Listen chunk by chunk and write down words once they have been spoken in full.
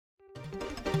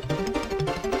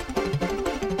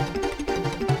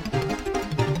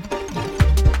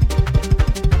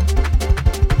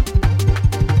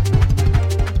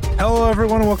Hello,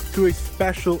 everyone, and welcome to a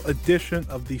special edition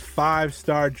of the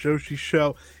 5-Star Joshi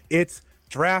Show. It's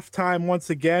draft time once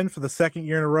again. For the second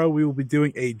year in a row, we will be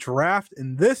doing a draft.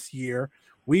 And this year,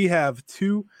 we have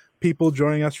two people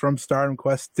joining us from Stardom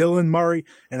Quest, Dylan Murray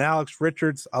and Alex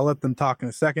Richards. I'll let them talk in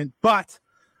a second, but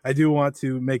I do want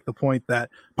to make the point that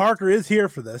Parker is here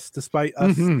for this, despite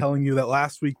us telling you that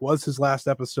last week was his last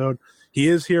episode. He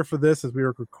is here for this as we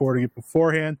were recording it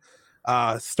beforehand.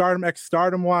 Stardom X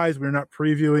Stardom wise, we're not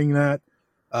previewing that.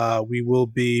 We will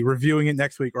be reviewing it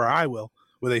next week, or I will,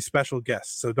 with a special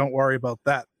guest. So don't worry about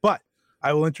that. But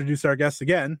I will introduce our guests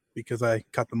again because I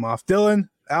cut them off. Dylan,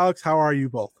 Alex, how are you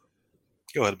both?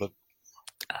 Go ahead, bud.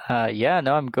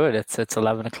 I'm good. It's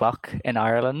 11 o'clock in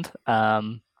Ireland.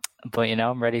 But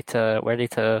I'm ready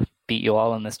to beat you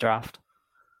all in this draft.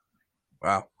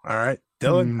 Wow. All right.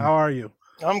 Dylan, how are you?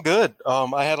 I'm good.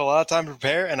 I had a lot of time to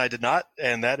prepare, and I did not,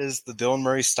 and that is the Dylan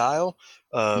Murray style.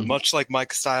 Much like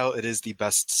Mike's style, it is the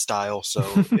best style, so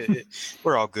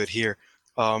we're all good here.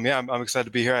 I'm excited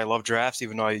to be here. I love drafts,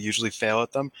 even though I usually fail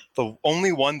at them. The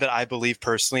only one that I believe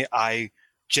personally I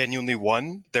genuinely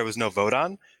won, there was no vote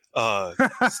on,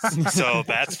 so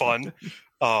that's fun.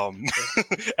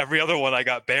 Every other one I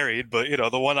got buried, but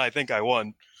the one I think I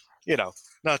won,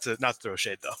 not to throw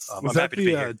shade though. Was I'm that happy to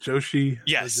be here. Joshi?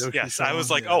 Yes. Joshi I was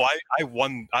like, yeah. I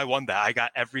won that. I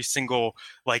got every single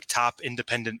top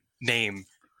independent name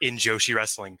in Joshi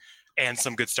wrestling and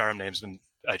some good Stardom names, and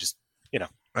I just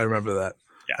I remember that.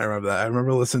 Yeah. I remember that. I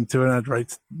remember listening to it, and I'd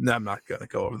write, no, I'm not going to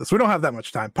go over this. We don't have that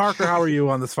much time. Parker, how are you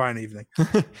on this fine evening?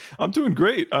 I'm doing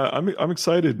great. I'm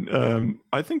excited.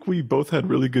 I think we both had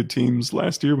really good teams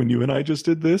last year when you and I just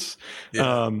did this.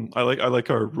 Yeah. I like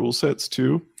our rule sets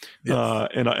too. Yes.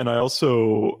 And I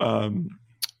also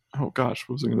oh gosh,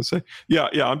 what was I going to say? Yeah.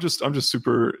 I'm just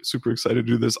super excited to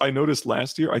do this. I noticed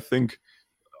last year, I think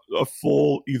a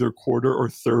full either quarter or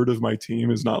third of my team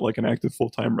is not like an active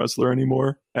full-time wrestler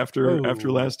anymore after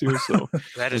last year. So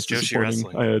that is Joshi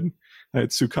wrestling. I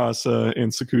had Tsukasa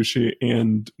and Sakushi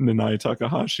and Nanai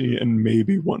Takahashi and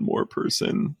maybe one more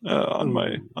person on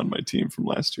my team from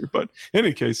last year. But in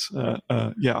any case,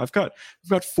 I've got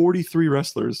 43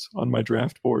 wrestlers on my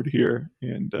draft board here,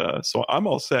 and so I'm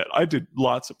all set. I did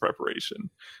lots of preparation,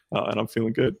 and I'm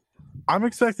feeling good. I'm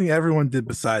expecting everyone did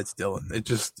besides Dylan. It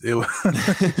just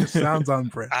sounds on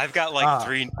brand. I've got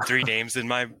three names in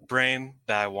my brain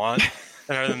that I want.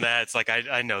 And other than that, it's like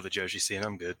I know the Joshi scene.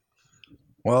 I'm good.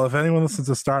 Well, if anyone listens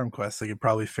to Stardom Quest, they could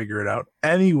probably figure it out.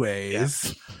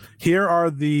 Anyways, Here are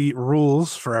the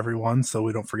rules for everyone, so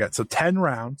we don't forget. So 10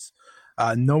 rounds,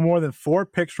 no more than 4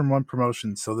 picks from one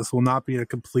promotion. So this will not be a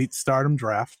complete Stardom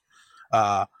draft.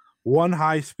 One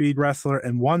high-speed wrestler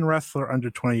and one wrestler under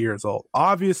 20 years old.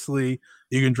 Obviously,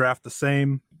 you can draft the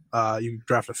same. You can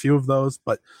draft a few of those,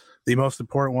 but the most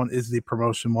important one is the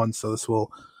promotion one. So this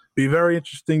will be very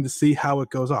interesting to see how it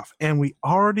goes off. And we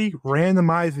already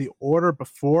randomized the order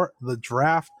before the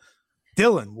draft.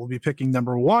 Dylan will be picking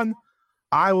number 1.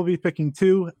 I will be picking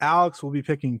 2. Alex will be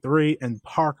picking 3. And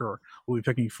Parker will be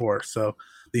picking 4. So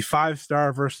the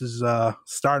 5-star versus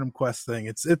Stardom Quest thing,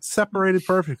 it's separated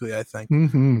perfectly, I think.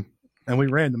 Mm-hmm. And we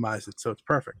randomized it, so it's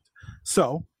perfect.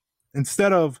 So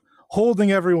instead of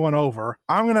holding everyone over,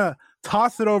 I'm going to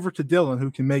toss it over to Dylan,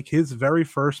 who can make his very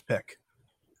first pick.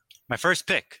 My first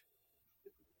pick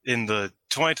in the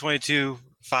 2022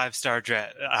 5-star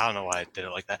draft. I don't know why I did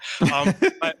it like that.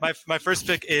 My first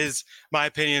pick is, my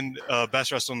opinion,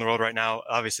 best wrestler in the world right now.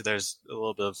 Obviously, there's a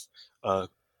little bit of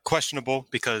questionable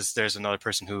because there's another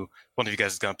person who one of you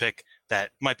guys is going to pick that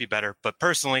might be better. But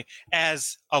personally,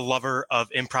 as a lover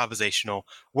of improvisational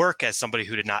work, as somebody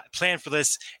who did not plan for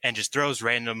this and just throws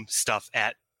random stuff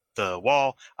at the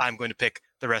wall, I'm going to pick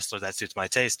the wrestler that suits my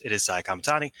taste. It is Sai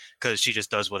Kamitani, because she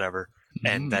just does whatever,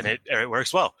 and then it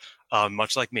works well,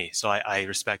 much like me. So I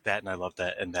respect that, and I love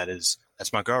that, and that's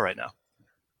my girl right now.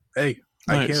 Hey,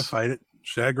 nice. I can't fight it.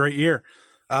 She had a great year.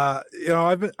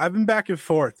 I've been back and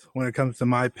forth when it comes to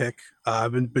my pick.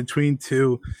 I've been between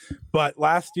 2, but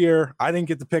last year I didn't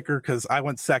get to pick her because I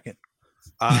went second.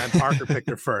 And Parker picked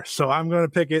her first. So I'm going to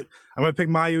pick it. I'm going to pick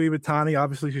Mayu Iwatani.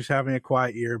 Obviously, she's having a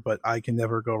quiet year, but I can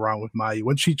never go wrong with Mayu.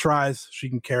 When she tries, she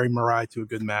can carry Mirai to a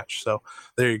good match. So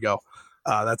there you go.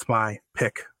 That's my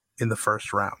pick in the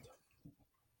first round.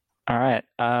 All right.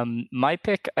 My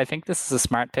pick, I think this is a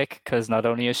smart pick because not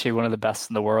only is she one of the best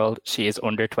in the world, she is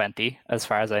under 20, as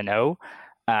far as I know.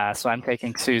 So I'm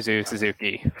taking Suzu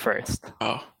Suzuki first.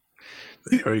 Oh,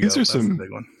 there you go. That's a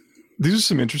big one. These are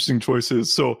some interesting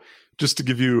choices. So just to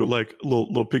give you like a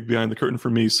little peek behind the curtain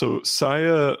for me. So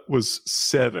Saya was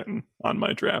 7 on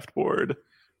my draft board.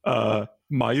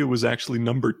 Mayu was actually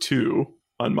number 2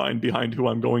 on mine, behind who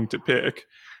I'm going to pick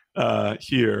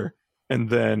here. And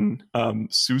then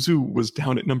Suzu was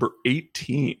down at number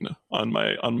 18 on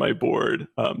my board.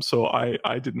 So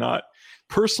I did not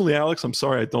personally, Alex. I'm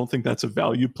sorry, I don't think that's a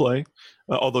value play.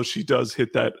 Although she does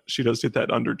hit that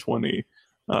under 20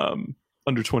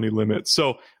 limit.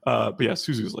 So but yeah,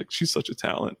 Suzu's like, she's such a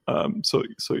talent. So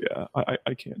yeah,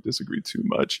 I can't disagree too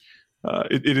much.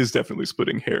 It is definitely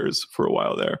splitting hairs for a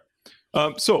while there.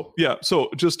 So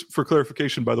just for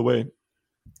clarification, by the way,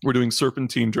 we're doing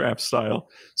serpentine draft style.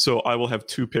 So I will have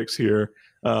 2 picks here.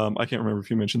 I can't remember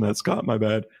if you mentioned that, Scott. My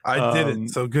bad. I didn't.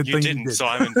 So good you thing didn't, you did. so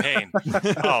I'm in pain.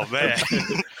 Oh man.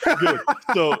 Good.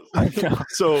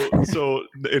 So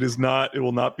it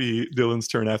will not be Dylan's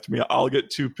turn after me. I'll get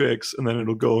 2 picks, and then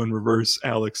it'll go in reverse.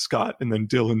 Alex, Scott, and then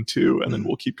Dylan 2, and then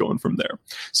we'll keep going from there.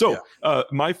 So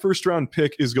my first round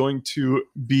pick is going to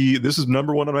be, this is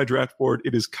number 1 on my draft board.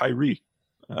 It is Kyrie.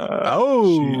 She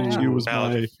was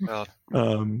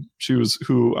she was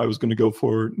who I was going to go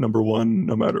for number 1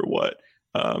 no matter what.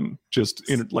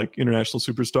 International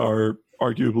superstar,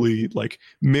 arguably like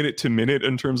minute to minute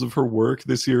in terms of her work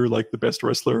this year, like the best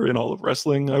wrestler in all of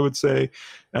wrestling, I would say.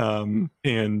 And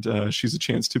she's a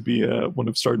chance to be one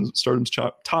of Stardom's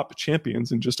top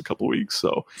champions in just a couple weeks.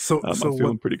 So I'm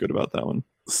feeling pretty good about that one.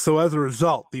 So as a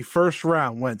result, the first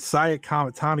round went Saya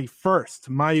Kamatani first,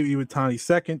 Mayu Iwatani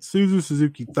second, Suzu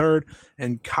Suzuki third,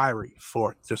 and Kyrie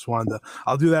fourth.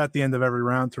 I'll do that at the end of every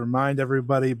round to remind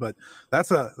everybody, but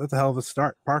that's a hell of a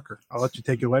start. Parker, I'll let you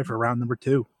take it away for round number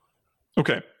 2.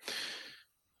 Okay.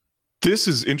 This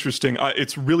is interesting.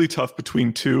 It's really tough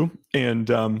between 2, and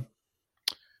I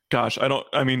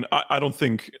don't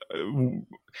think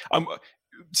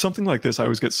something like this, I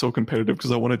always get so competitive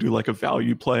because I want to do like a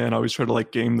value play, and I always try to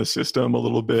like game the system a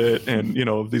little bit, and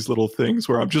these little things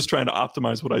where I'm just trying to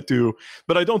optimize what I do.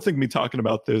 But I don't think me talking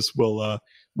about this will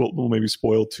maybe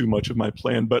spoil too much of my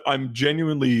plan. But I'm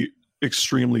genuinely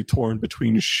extremely torn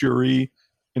between Shuri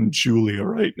and Julia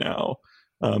right now.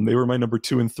 They were my number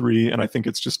 2 and 3, and I think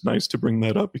it's just nice to bring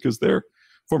that up because they're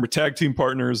former tag team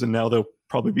partners, and now they'll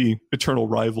probably be eternal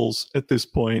rivals at this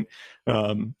point.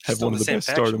 Have Still one of the best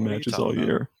Stardom matches all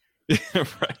year. Yeah,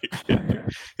 right.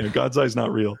 Yeah, God's Eye's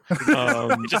not real.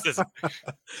 It just isn't.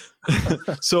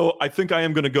 So I think I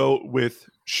am going to go with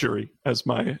Shuri as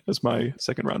my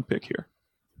second round pick here.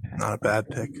 Not a bad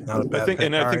pick. I think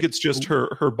it's just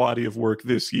her body of work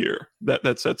this year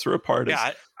that sets her apart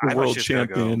as a world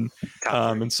champion,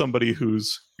 and somebody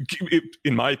who's,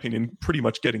 in my opinion, pretty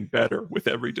much getting better with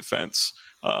every defense.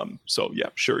 So yeah,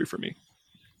 Shuri for me.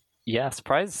 Yeah,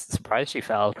 surprised she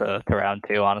fell to round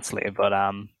 2, honestly. But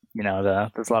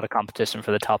there's a lot of competition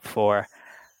for the top 4.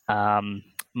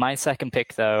 My second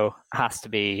pick, though, has to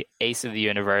be Ace of the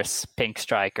Universe, Pink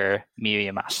Striker,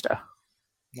 Miyu Yamashita.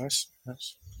 Nice.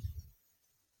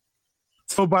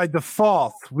 So by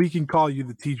default, we can call you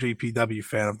the TJPW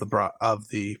fan of the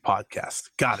podcast.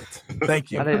 Got it.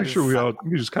 Thank you. I'm pretty sure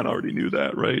we just kind of already knew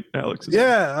that, right, Alex?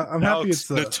 Yeah, I'm happy it's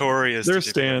notorious. They're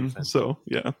Stan, so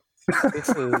yeah.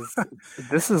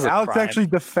 This is Alex actually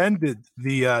defended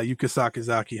the Yuka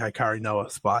Sakazaki Hikari Noah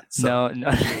spot. So. No.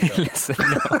 Listen,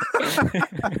 no.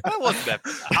 That wasn't that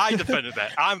bad. I defended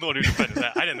that. I'm the one who defended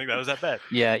that. I didn't think that was that bad.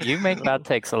 Yeah, you make bad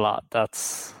takes a lot.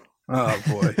 That's... Oh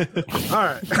boy.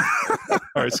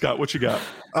 All right, Scott, what you got?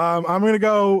 I'm gonna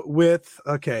go with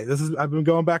I've been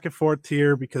going back and forth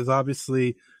here because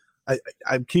obviously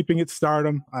I'm keeping it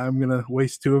Stardom. I'm gonna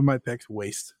waste 2 of my picks.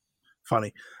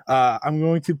 Funny. I'm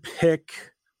gonna pick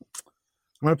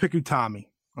Utami.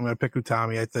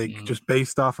 I think just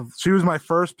based off of, she was my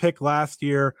first pick last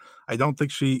year. I don't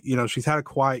think she's had a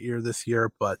quiet year this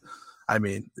year, but I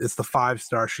mean, it's the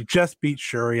 5-star. She just beat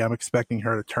Shuri. I'm expecting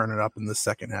her to turn it up in the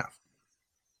second half.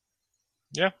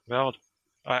 Yeah, valid.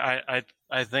 I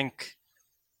think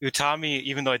Utami,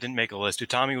 even though I didn't make a list,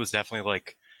 Utami was definitely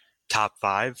like top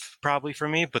 5 probably for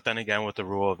me. But then again, with the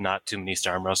rule of not too many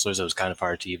Stardom wrestlers, it was kind of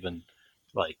hard to even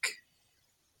like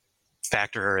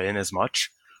factor her in as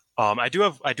much. I do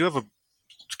have a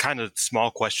kind of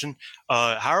small question.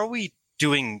 How are we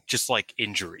doing just like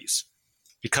injuries?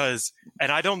 Because,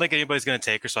 and I don't think anybody's going to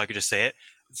take her, so I could just say it.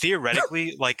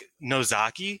 Theoretically, like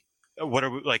Nozaki, what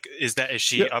are we like? Is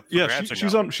she up for grabs?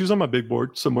 She's on my big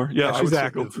board somewhere. Yeah, she's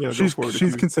active.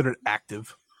 She's considered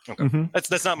active. Okay,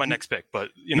 that's not my next pick,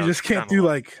 but you just can't do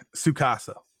like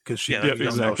Tsukasa because she. Yeah,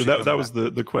 exactly. That was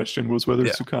the question, was whether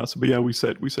it's Tsukasa, but yeah, we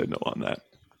said no on that.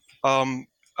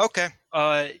 Okay.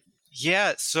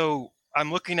 So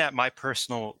I'm looking at my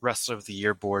personal Wrestler of the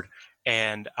Year board,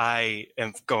 and I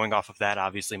am going off of that.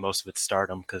 Obviously, most of it's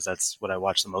Stardom because that's what I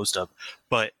watch the most of.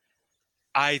 But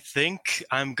I think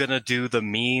I'm gonna do the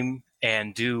meme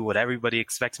and do what everybody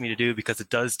expects me to do because it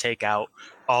does take out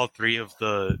all three of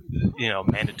the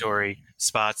mandatory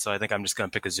spots. So I think I'm just gonna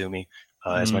pick Azumi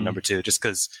as my number 2, just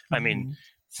because I mean,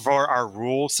 for our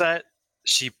rule set,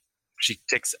 she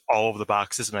ticks all of the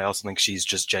boxes, and I also think she's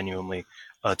just genuinely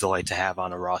a delight to have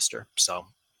on a roster. So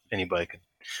anybody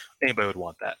would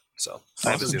want that. So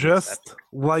just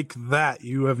like that,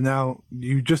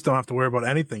 you just don't have to worry about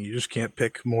anything. You just can't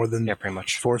pick more than pretty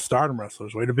much 4 Stardom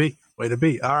wrestlers. Way to be.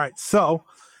 All right, so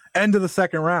end of the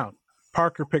second round.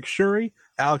 Parker picked Shuri,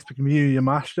 Alex picked Miyu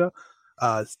Yamashita,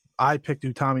 I picked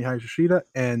Utami Hayashishita,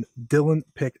 and Dylan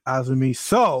picked Azumi.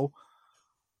 So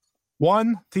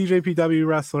 1 TJPW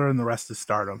wrestler, and the rest is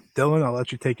Stardom. Dylan, I'll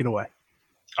let you take it away.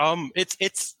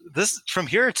 It's this from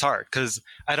here. It's hard because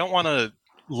I don't want to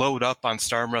load up on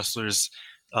Stardom wrestlers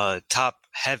top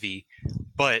heavy,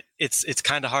 but it's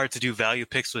kind of hard to do value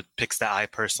picks with picks that I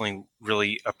personally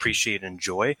really appreciate and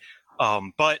enjoy.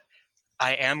 But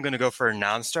I am going to go for a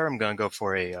non-star. I'm going to go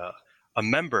for a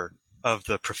member of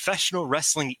the Professional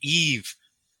Wrestling Eve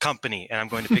company, and I'm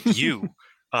going to pick you.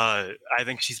 I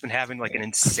think she's been having like an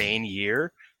insane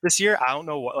year this year. I don't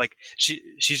know what, like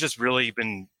she's just really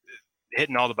been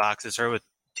hitting all the boxes. Her with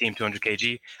Team 200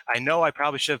 kg. I know I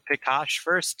probably should have picked Hosh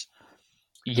first.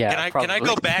 Yeah, can I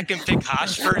go back and pick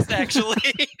Hosh first? Actually,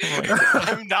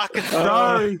 I'm not gonna.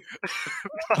 Sorry,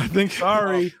 I think.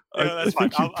 Sorry, I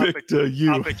think you picked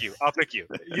you. I'll pick you.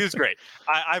 You's great.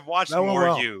 I've watched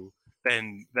more you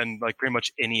than like pretty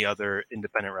much any other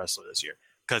independent wrestler this year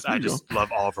because I just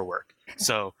love all of her work.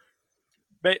 So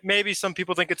maybe some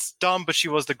people think it's dumb, but she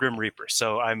was the Grim Reaper.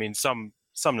 So I mean, some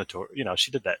notorious,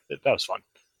 she did that. That was fun.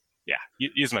 Yeah,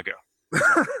 use my girl.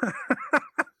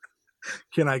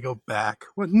 Can I go back?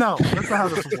 What? No, that's not how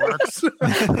this works.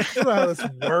 That's not how this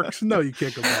works. No, you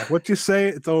can't go back. What you say,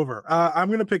 it's over. I'm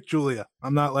going to pick Julia.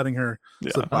 I'm not letting her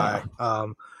slip by.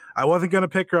 I wasn't going to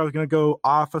pick her. I was going to go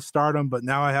off of Stardom, but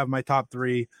now I have my top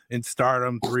 3 in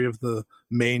Stardom, 3 of the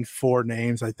main 4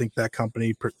 names I think that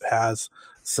company has.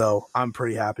 So I'm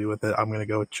pretty happy with it. I'm going to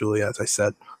go with Julia, as I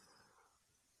said.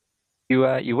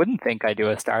 You wouldn't think I do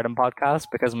a Stardom podcast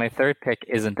because my third pick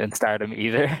isn't in Stardom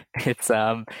either. It's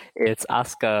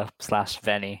Asuka /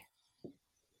 Veni.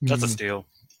 That's a steal.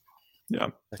 Yeah,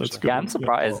 that's good. Yeah, I'm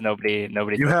surprised nobody.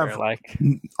 You have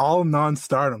all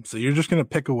non-Stardom, so you're just gonna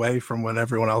pick away from when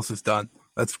everyone else is done.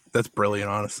 That's brilliant,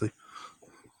 honestly.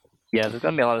 Yeah, there's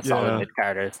gonna be a lot of solid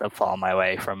mid-carders that fall my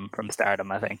way from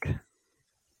Stardom, I think.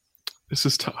 This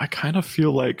is I kind of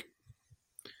feel like.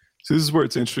 So this is where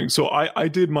it's interesting. So I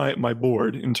did my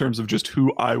board in terms of just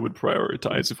who I would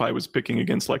prioritize if I was picking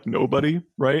against like nobody,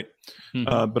 right?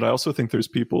 Mm-hmm. But I also think there's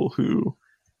people who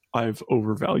I've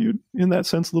overvalued in that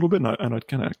sense a little bit, and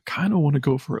I kind of want to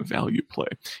go for a value play.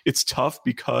 It's tough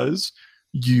because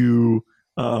you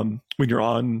when you're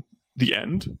on the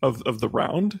end of the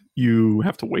round, you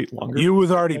have to wait longer. You was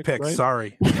already picked. Right?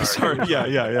 Sorry. Yeah.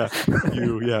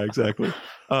 Yeah, exactly.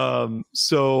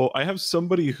 So I have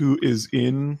somebody who is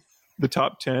in the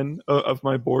top 10 of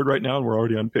my board right now, and we're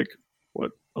already on pick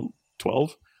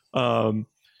 12.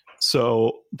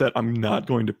 So that I'm not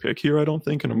going to pick here, I don't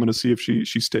think, and I'm going to see if she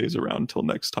stays around until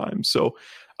next time. So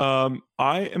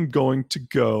I am going to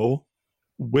go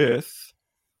with.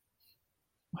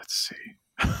 Let's see.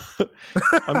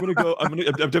 I'm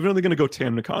definitely going to go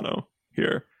Tam Nakano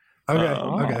here.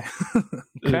 Okay.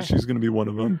 She's going to be one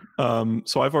of them.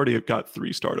 So I've already got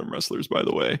 3 Stardom wrestlers, by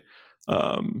the way.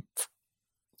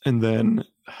 And then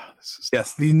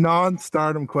yes, the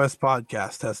non-Stardom Quest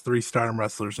podcast has 3 Stardom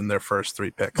wrestlers in their first 3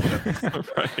 picks.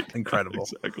 Right. Incredible.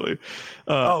 Exactly.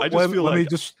 Let me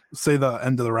just say the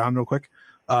end of the round real quick.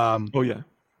 Oh yeah.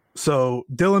 So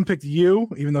Dylan picked you,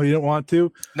 even though you didn't want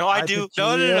to. No, I do.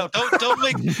 No. Don't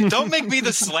make me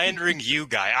the slandering you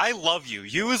guy. I love you.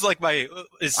 You is like my.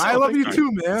 I love you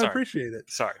too, man. Sorry. I appreciate it.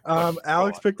 Sorry.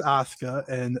 Alex picked Asuka,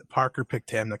 and Parker picked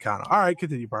Tam Nakano. All right,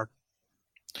 continue, Parker.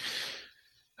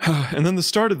 And then the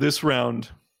start of this round,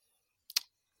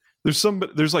 there's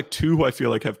like 2 who I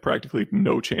feel like have practically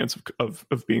no chance of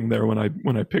being there when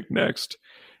I pick next,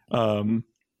 and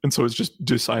so it's just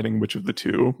deciding which of the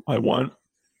 2 I want.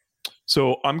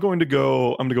 So I'm going to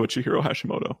go with Chihiro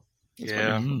Hashimoto.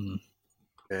 Yeah.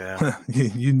 Yeah.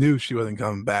 You knew she wasn't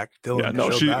coming back. Dylan, yeah,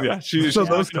 no, she's not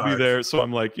going to be there. So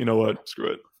I'm like, you know what?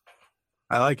 Screw it.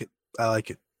 I like it. All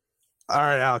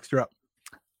right, Alex, you're up.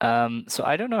 So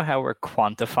I don't know how we're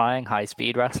quantifying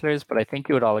high-speed wrestlers, but I think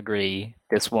you would all agree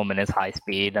this woman is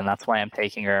high-speed, and that's why I'm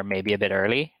taking her maybe a bit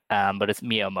early. But it's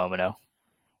Mio Momono.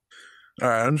 All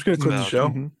right, I'm just gonna quit the show.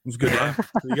 Mhm. It was good. Yeah.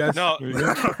 You guys. No,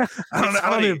 I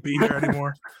don't need to be here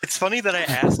anymore. it's funny that I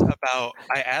asked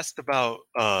about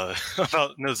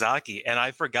about Nozaki, and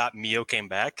I forgot Mio came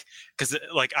back because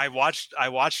like I watched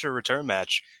her return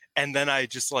match, and then I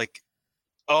just like,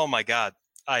 oh my god,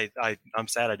 I'm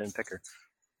sad I didn't pick her.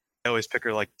 I always pick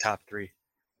her like top 3.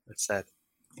 That's sad.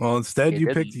 Well, instead You you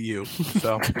didn't. picked you.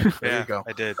 So there you go.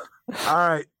 I did. All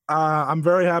right. I'm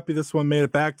very happy this one made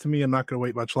it back to me. I'm not going to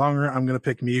wait much longer. I'm going to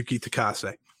pick Miyuki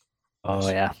Takase. Oh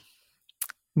yeah.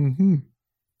 Mm-hmm.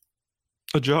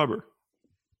 A jobber.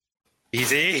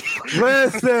 Easy.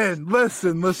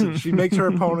 Listen. She makes her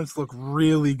opponents look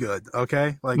really good.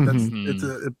 Okay, like that's Mhm. it's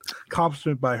a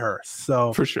accomplishment by her.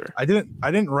 So For sure. I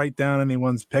didn't write down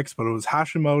anyone's picks, but it was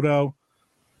Hashimoto,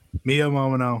 Mio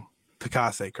Momono,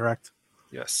 Takase. Correct.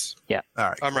 Yes. All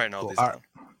right. I'm writing all cool. these All down.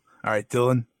 right,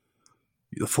 Dylan.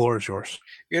 The floor is yours.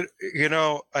 You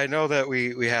know, I know that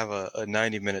we have a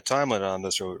 90-minute time limit on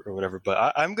this or whatever,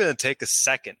 but I'm going to take a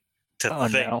second to Oh,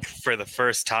 think no. for the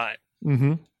first time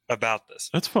Mm-hmm. about this.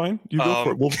 That's fine. You go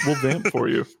for it. We'll vamp for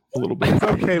you a little bit. It's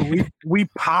okay. We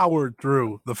powered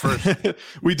through the first.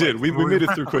 We did. We made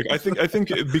it through quick. I think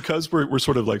because we're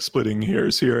sort of like splitting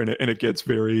hairs here, and it gets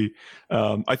very.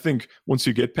 I think once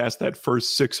you get past that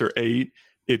first 6 or 8,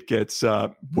 it gets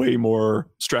way more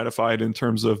stratified in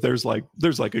terms of there's like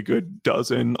a good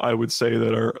dozen, I would say,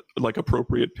 that are like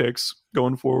appropriate picks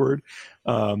going forward.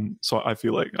 So I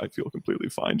feel completely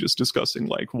fine just discussing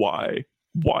like why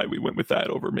we went with that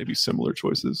over maybe similar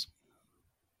choices.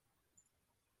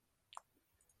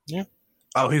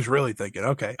 Oh, he's really thinking.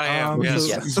 Okay. I am, yes.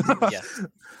 Yes.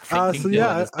 So Thinking yeah,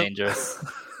 Dylan is dangerous.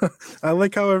 I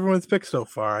like how everyone's picked so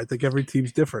far. I think every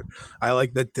team's different. I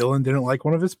like that Dylan didn't like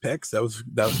one of his picks. That was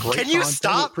great. Can you content.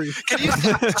 stop? Can you?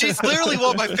 She's literally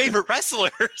one of my favorite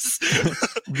wrestlers.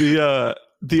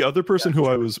 The other person who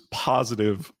I was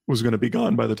positive was going to be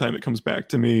gone by the time it comes back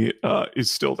to me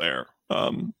is still there.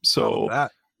 So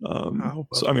That.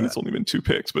 so I mean, it's only been 2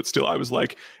 picks, but still, I was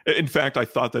like, in fact, I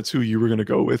thought that's who you were going to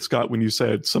go with, Scott, when you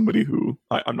said somebody who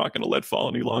I'm not going to let fall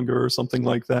any longer or something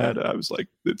like that. I was like,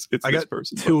 it's I this got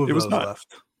person. 2 of it was those not.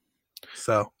 left.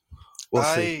 So we'll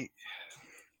see.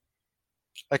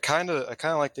 I kind of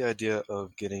like the idea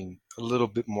of getting a little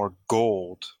bit more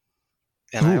gold,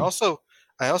 and I Ooh.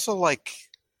 also like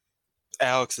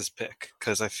Alex's pick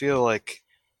because I feel like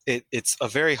it's a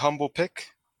very humble pick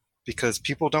because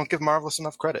people don't give Marvelous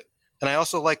enough credit, and I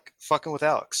also like fucking with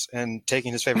Alex and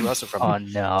taking his favorite wrestler from Oh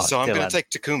him. no. So I'm going Dylan. to take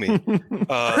Takumi,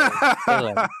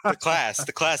 Dylan. the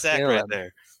class act right Dylan.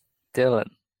 there. Dylan.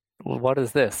 What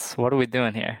is this? What are we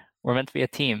doing here? We're meant to be a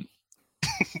team.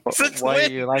 Since Why when?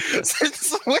 are you like this?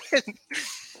 Since when?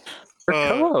 We're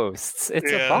co-hosts.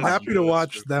 It's yeah. a I'm bond. happy to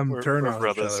watch them We're- turn we're on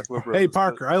brothers. each We're other. brothers. Hey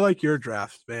Parker, I like your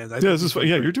draft, man. Yeah, this is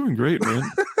you're doing great, man.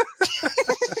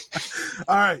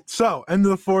 All right, so end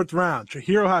of the 4th round.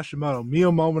 Chihiro Hashimoto,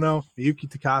 Mio Momono, Miyuki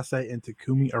Takase, and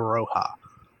Takumi Aroha.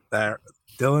 There,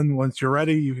 Dylan. Once you're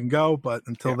ready, you can go. But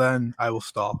until then, I will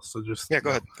stall. So just Yeah,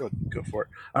 go ahead. go for it.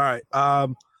 All right.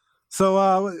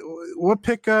 So what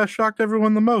pick shocked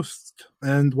everyone the most,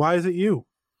 and why is it you?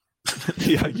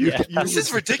 Yeah, you This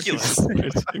is ridiculous.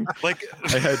 Like,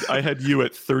 I had you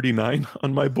at 39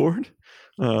 on my board.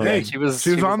 Hey, She was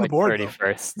on the like board, though.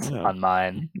 31st Yeah. on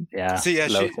mine. Yeah. See, yeah,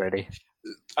 low she- 30.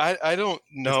 I don't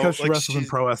know. Because she like, wrestled in she's-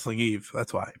 Pro Wrestling Eve.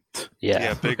 That's why.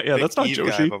 Yeah. big, Yeah, big that's not Eve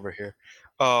Joshi. guy over here.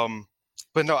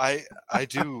 But no, I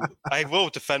will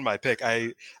defend my pick.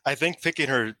 I think picking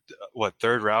her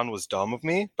 3rd round was dumb of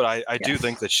me, but I do Yes.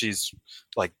 think that she's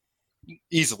like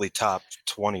easily top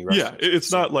 20 wrestlers. Yeah,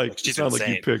 it's not like she's it's not like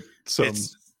insane. you picked some.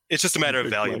 It's just a matter of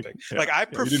big, value like, pick. yeah, Like I yeah,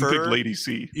 you didn't prefer pick Lady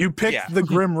C. You picked Yeah. the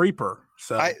Grim Reaper.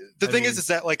 So the I thing mean, is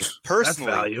that like that's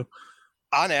personally, value.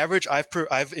 on average,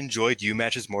 I've enjoyed you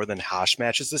matches more than Hosh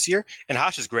matches this year, and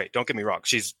Hosh is great. Don't get me wrong;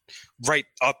 she's right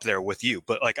up there with you.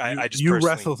 But like I just you personally,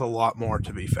 wrestled a lot more,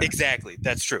 to be fair. exactly.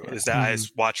 That's true. Is that I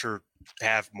just watch her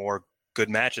have more good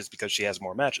matches because she has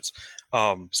more matches.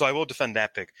 So I will defend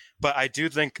that pick, but I do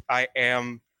think I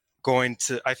am going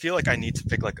to. I feel like I need to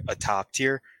pick like a top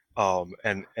tier,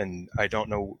 and I don't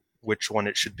know which one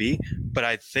it should be, but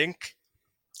I think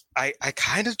I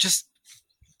kind of just.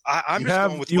 I'm just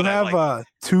going with you what have I like.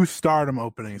 2 Stardom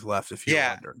openings left. If you're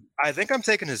Yeah. wondering. I think I'm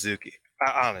taking Hazuki.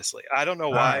 Honestly, I don't know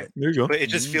All why, right. There you go. but it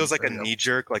just feels like a There you go. knee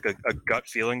jerk, like a gut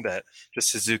feeling that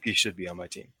just Suzuki should be on my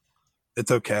team.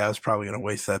 It's okay. I was probably going to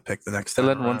waste that pick the next time.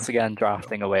 Dylan around. once again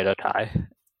drafting away to tie.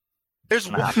 There's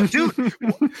Nah. dude,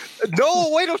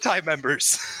 no Oedo Tai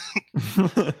members.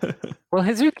 Well,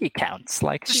 Hazuki counts.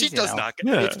 Like She she's, you does know, not.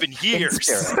 Yeah. It's been in years.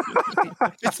 spirit.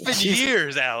 It's been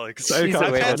years, Alex. She's a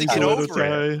I've had to get over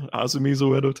it. Azumi's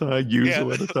Oedo Tai, Yu's Yeah.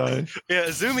 Oedo Tai. Yeah,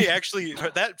 Azumi actually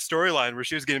that storyline where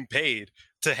she was getting paid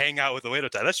to hang out with Oedo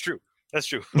Tai. That's true. That's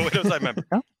true. Oedo Tai member.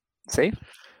 See,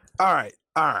 All right.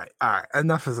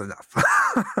 Enough is enough.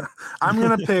 I'm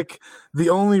gonna pick the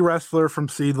only wrestler from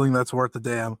Seedling that's worth a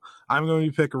damn. I'm going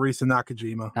to pick Arisa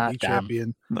Nakajima, Ah, the damn.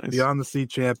 champion, Nice. Beyond the Sea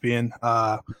champion.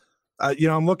 I'm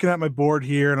looking at my board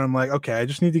here, and I'm like, okay, I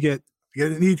just need to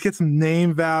get some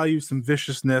name value, some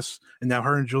viciousness, and now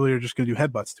her and Julie are just going to do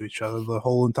headbutts to each other the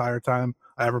whole entire time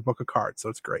I ever book a card. So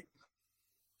it's great.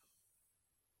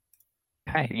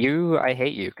 hey, I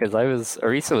hate you because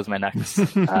Arisa was my next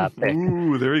pick.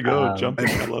 Ooh, there you go. Um, Jumping.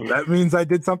 I love it. That means I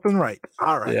did something right.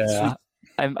 All right. Yeah,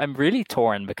 I'm really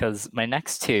torn because my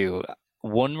next two,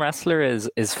 one wrestler is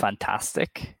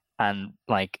fantastic and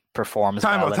like performs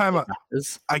Time well out, in time big out.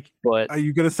 matches, I- but Are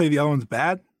you going to say the other one's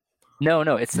bad? no,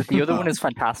 it's that the other one is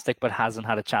fantastic but hasn't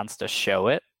had a chance to show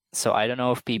it. So I don't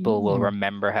know if people will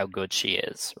remember how good she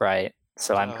is, right?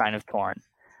 So I'm kind of torn.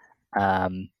 I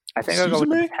think I'll go with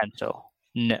the Suzume? potential.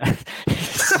 No.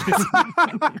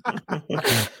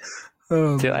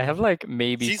 Um, Dude, I have like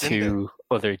maybe She's in two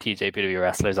other TJPW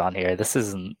wrestlers on here. This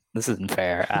isn't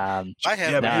fair. I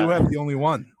have yeah, but Nah. you have the only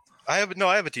one. I have a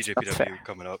That's TJPW fair.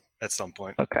 coming up at some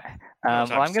point. Okay.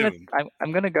 Sometime Well, soon.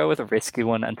 I'm gonna go with a risky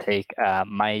one and take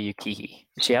Maya Yukihi.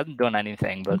 She hasn't done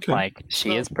anything, but Okay. like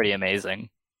she is pretty amazing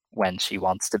when she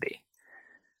wants to be.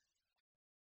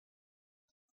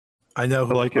 I know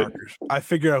who I like it. Parker's. I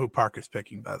figured out who Parker's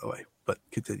picking, by the way, but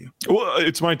continue. Well,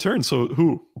 it's my turn. So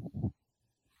who?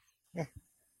 Yeah.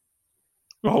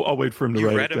 I'll wait for him to You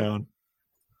write read it him? down.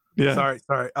 Yeah, Sorry.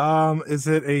 Is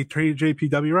it a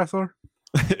JPW wrestler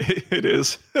it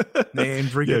is.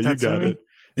 named Rika Yeah, you Tatsumi? got it.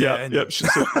 Yeah, and- yeah.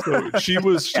 So she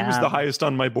was the Damn. highest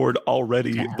on my board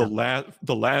already. Damn.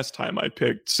 The last time I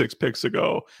picked 6 picks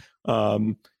ago,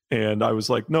 and I was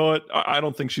like, no, what? I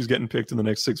don't think she's getting picked in the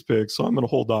next 6 picks, so I'm going to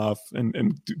hold off and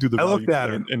do the I looked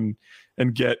value at play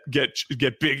and get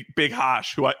big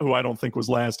Hosh, who I don't think was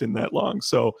last in that long.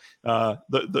 So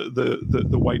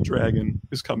the white dragon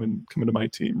is coming to my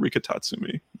team, Rika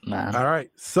Tatsumi. Man. All right.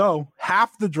 So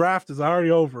half the draft is already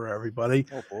over, everybody.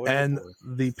 Oh boy, And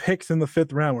the picks in the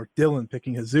 5th round were Dylan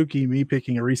picking Hazuki, me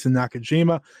picking Arisa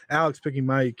Nakajima, Alex picking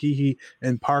Maya Yukihi,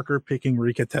 and Parker picking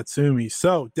Rika Tatsumi.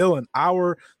 So, Dylan,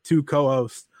 our 2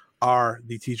 co-hosts are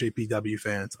the TJPW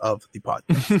fans of the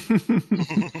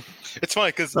podcast. It's funny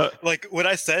because like when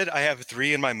I said I have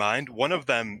 3 in my mind, one of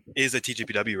them is a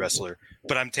TJPW wrestler,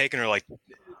 but I'm taking her like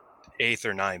 8th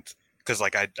or 9th because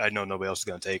like I know nobody else is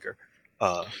gonna take her.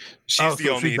 She's the so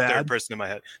only she's third bad? person in my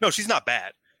head. No, she's not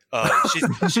bad.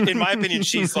 In my opinion,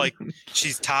 she's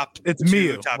top. It's 2,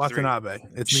 Miyu top 3. Watanabe.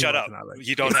 It's Miyu Shut up! Watanabe.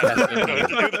 You don't have to do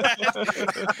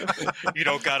that. You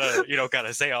don't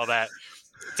gotta say all that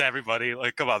to everybody.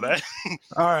 Like, come on, man.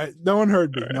 All right. No one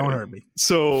heard me.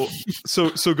 So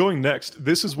going next,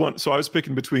 this is one. So I was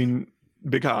picking between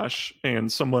Big Hosh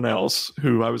and someone else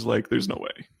who I was like, there's no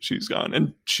way she's gone.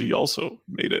 And she also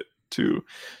made it to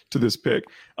this pick.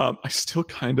 I still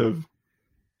kind of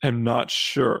am not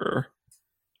sure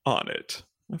on it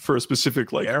for a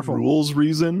specific like Careful. rules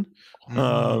reason.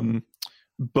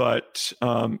 But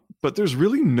there's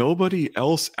really nobody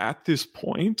else at this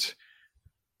point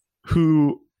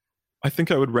who I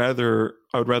think I would rather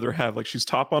have. Like, she's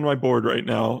top on my board right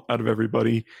now out of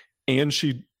everybody, and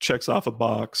she checks off a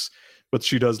box, but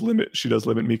she does limit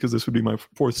me because this would be my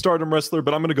 4th Stardom wrestler,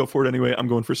 but I'm going to go for it anyway. I'm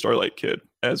going for Starlight Kid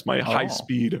as my high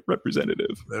speed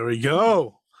representative. There we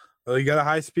go. Well, you got a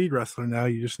high speed wrestler now.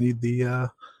 You just need the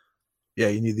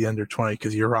you need the under 20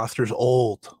 because your roster's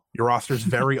old. Your roster's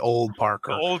very old,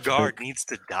 Parker. The old guard needs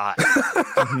to die.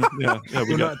 Yeah,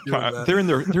 we We're got. not doing that. They're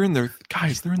in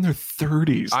their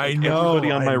 30s. I Like, know,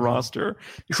 everybody on I my know. roster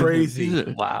is in their-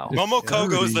 Crazy. Wow. Momo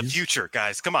Kogo is the 30s. future,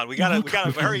 guys. Come on, we gotta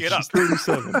hurry it up. She's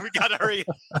 37. We gotta hurry.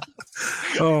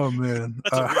 Oh man.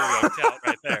 That's a really young talent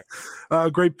right there.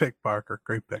 Great pick, Parker.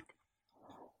 Great pick.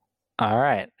 All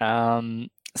right.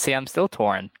 See, I'm still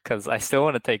torn because I still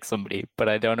want to take somebody, but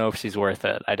I don't know if she's worth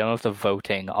it. I don't know if the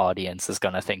voting audience is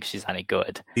going to think she's any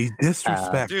good. The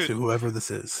disrespect Dude. to whoever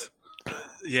this is.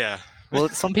 Yeah. Well,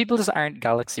 some people just aren't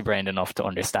galaxy brained enough to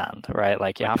understand, right?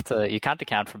 Like you can't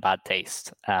account for bad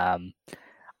taste.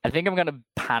 I think I'm going to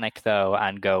panic though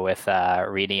and go with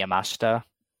Rini Yamashita.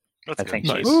 That's I good. think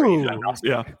Nice. she's Ooh.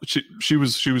 Yeah, she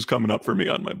was coming up for me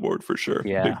on my board for sure.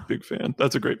 Yeah. Big fan.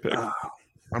 That's a great pick.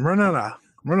 I'm running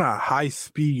a high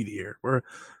speed here. We're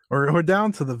we're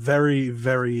down to the very,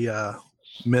 very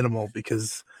minimal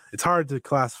because it's hard to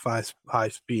classify high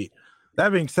speed.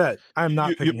 That being said, I'm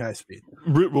not picking high speed.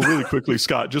 Well, really quickly,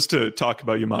 Scott, just to talk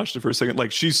about Yamashita for a second,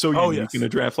 like she's so unique in a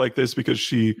draft like this because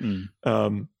she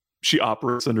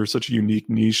operates under such a unique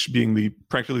niche, being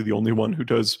practically the only one who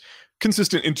does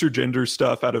consistent intergender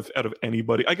stuff out of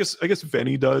anybody. I guess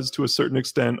Venny does to a certain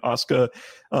extent. Asuka,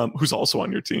 who's also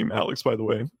on your team, Alex, by the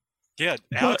way. Yeah,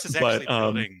 Alex is actually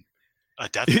building a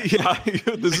death match. Yeah,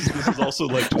 this is also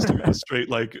like just a straight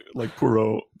like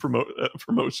Puro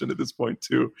promotion at this point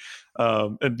too.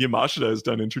 And Yamashita has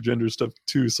done intergender stuff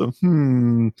too. So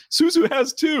Suzu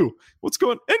has too. What's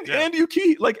going on? And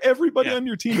Yuki, like everybody on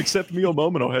your team except Mio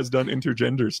Momono has done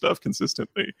intergender stuff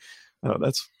consistently.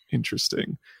 That's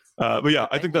interesting. But yeah,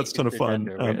 I think that's a ton of fun.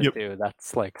 Too.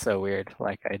 That's like so weird.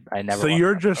 Like I never. So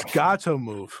you're just Gato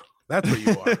move. That's what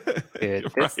you are. Dude,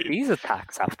 these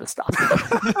attacks have to stop.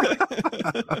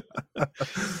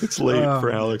 It's late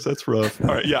for Alex. That's rough.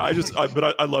 All right, yeah.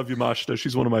 But I love Yamashita.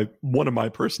 She's one of my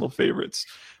personal favorites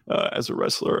as a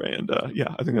wrestler, and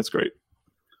yeah, I think that's great.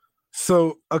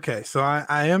 So I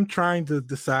am trying to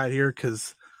decide here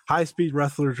because high speed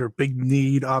wrestlers are a big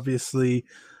need, obviously,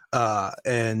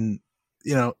 and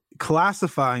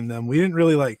classifying them. We didn't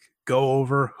really like go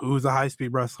over who's a high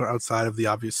speed wrestler outside of the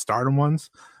obvious Stardom ones.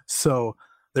 So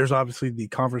there's obviously the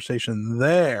conversation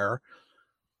there.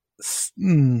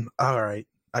 All right.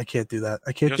 I can't do that.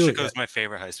 I can't do it. Yoshiko's my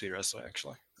favorite high-speed wrestler,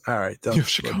 actually. All right.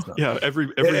 Yoshiko. Yeah,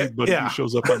 everybody who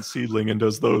shows up on Seedling and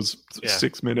does those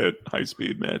 6-minute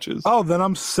high-speed matches. Oh, then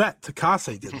I'm set.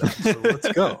 Takase did that. So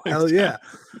let's go. Hell yeah.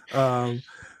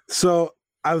 So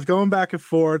I was going back and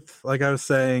forth, like I was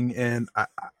saying, and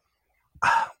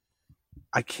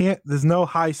I can't, there's no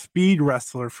high speed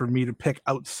wrestler for me to pick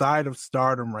outside of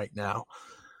Stardom right now.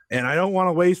 And I don't want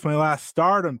to waste my last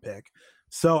Stardom pick.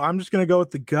 So I'm just going to go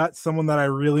with the gut, someone that I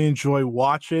really enjoy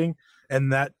watching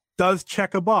and that does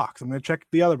check a box. I'm going to check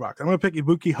the other box. I'm going to pick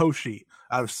Ibuki Hoshi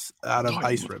out of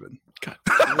Ice Ribbon.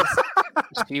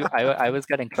 I was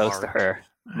getting close to her.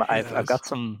 I've got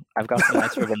some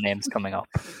Ice Ribbon names coming up.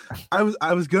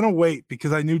 I was going to wait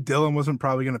because I knew Dylan wasn't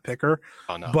probably going to pick her.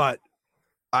 Oh no. But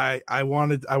I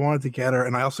wanted to get her,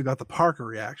 and I also got the Parker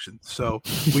reaction, so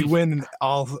we win in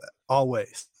all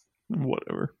ways.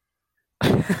 Whatever.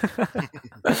 I'd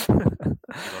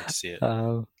love to see it.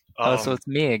 So it's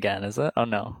me again, is it? Oh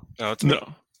no. No, it's me.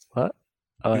 No. What?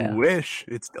 Oh you wish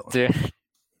it's Dylan. Dude.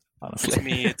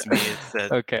 Honestly. It's me. It's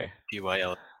that okay.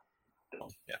 PYL.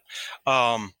 Yeah.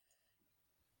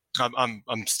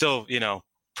 I'm still,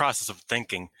 process of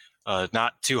thinking,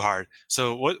 not too hard.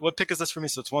 So what pick is this for me?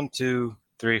 So it's 1, 2,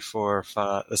 3, 4,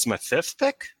 5. This is my 5th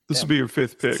pick? This will be your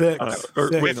 5th pick. Sixth.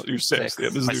 Wait, no, your 6th. Yeah,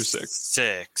 this is your 6th.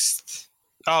 6th.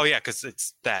 Oh, yeah, because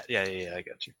it's that. Yeah, I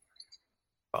got you.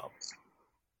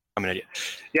 I'm an idiot.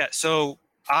 Yeah, so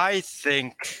I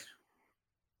think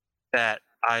that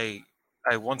I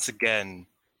once again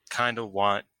kind of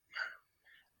want...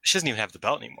 She doesn't even have the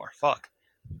belt anymore. Fuck.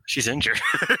 She's injured.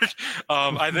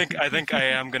 I think I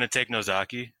am going to take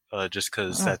Nozaki just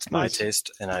because that's my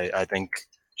taste, and I think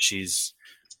she's...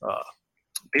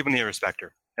 people need to respect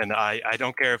her. And I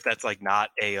don't care if that's like not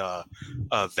a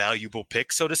valuable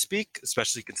pick, so to speak,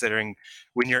 especially considering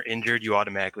when you're injured, you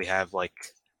automatically have like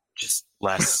just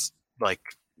less like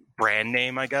brand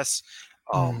name, I guess.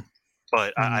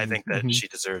 But I think that she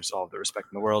deserves all the respect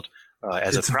in the world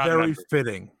as a proud member.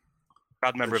 Fitting.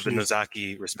 Proud member of the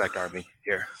Nozaki Respect Army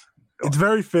here. It's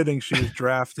very fitting she was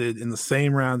drafted in the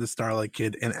same round as Starlight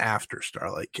Kid and after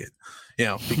Starlight Kid,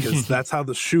 because that's how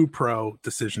the Shoe Pro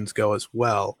decisions go as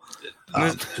well.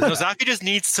 Nozaki just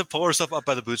needs to pull herself up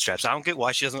by the bootstraps. I don't get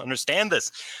why she doesn't understand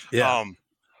this. Yeah.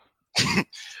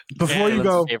 Before you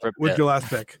go with your last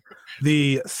pick,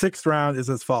 the 6th round is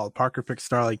as follows. Parker picked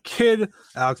Starlight Kid,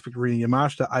 Alex picked Rina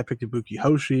Yamashita, I picked Ibuki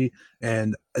Hoshi,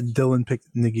 and Dylan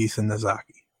picked Nagisa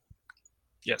Nozaki.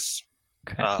 Yes.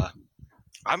 Okay.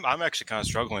 I'm actually kind of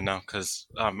struggling now because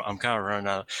I'm kind of running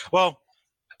out. Well,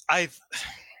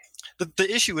 the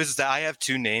issue is that I have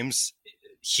 2 names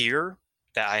here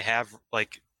that I have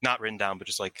like not written down, but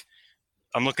just like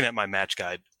I'm looking at my match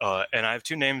guide, and I have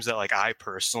 2 names that like I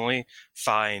personally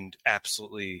find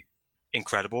absolutely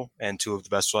incredible and 2 of the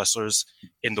best wrestlers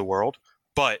in the world.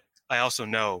 But I also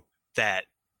know that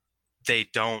they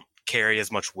don't carry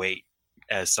as much weight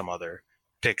as some other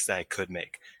picks that I could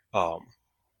make.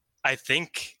 I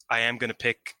think I am going to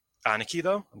pick Aniki,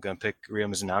 though. I'm going to pick Ryo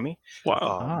Mizunami.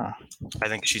 Wow. I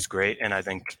think she's great, and I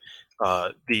think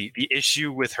the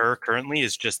issue with her currently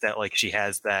is just that like she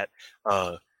has that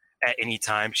at any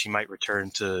time she might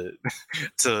return to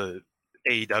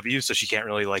AEW, so she can't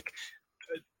really like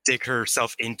dig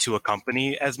herself into a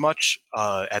company as much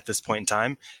at this point in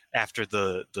time. After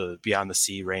the Beyond the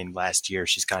Sea reign last year,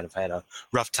 she's kind of had a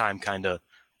rough time kind of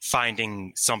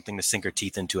finding something to sink her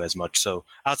teeth into as much. So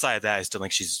outside of that, I still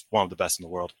think she's one of the best in the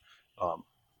world.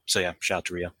 So yeah, shout out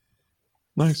to Rhea.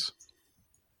 Nice.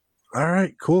 All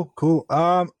right, cool.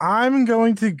 I'm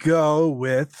going to go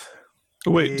with.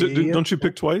 Wait, don't you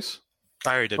pick twice?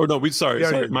 I already did. Oh no, sorry.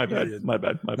 My did.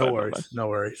 bad. No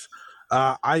worries.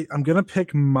 I'm gonna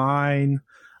pick mine.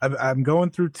 I'm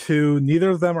going through two. Neither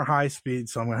of them are high speed,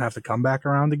 so I'm gonna have to come back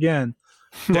around again.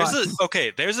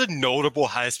 There's a notable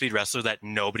high speed wrestler that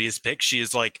nobody has picked. She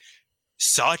is like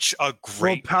such a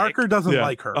great. Well, Parker doesn't Yeah.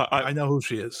 like her. I know who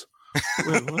she is.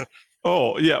 Wait, what?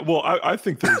 Oh yeah, well I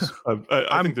think there's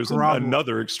I think there's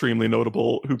another extremely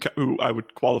notable who I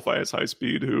would qualify as high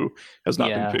speed who has not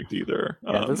been picked either.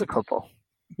 Yeah, there's a couple.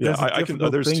 Yeah, I can.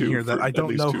 There's thing two here that I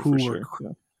don't know who we're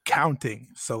sure. counting.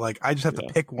 So like I just have to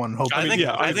pick one. Hope.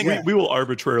 I think we will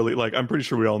arbitrarily, like, I'm pretty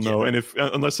sure we all know. And if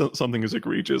unless something is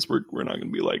egregious, we're not going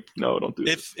to be like, no, don't do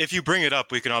it. If you bring it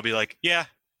up, we can all be like, yeah,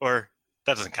 or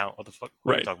that doesn't count. What the fuck?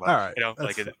 What are you talking about? All right.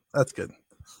 That's good.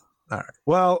 All right.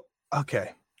 Well,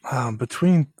 okay. I'm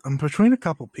between a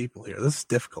couple people here. This is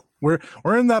difficult. We're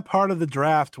in that part of the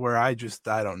draft where I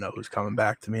don't know who's coming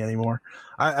back to me anymore.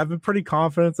 I've been pretty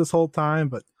confident this whole time,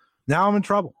 but now I'm in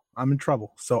trouble.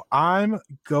 So I'm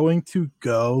going to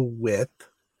go with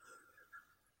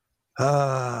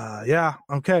I'm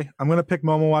gonna pick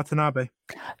Momo Watanabe.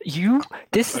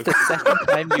 This is the second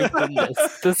time you've done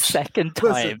this. The second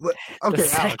time.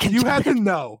 Listen, Alex, you had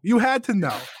to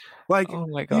know. Like, oh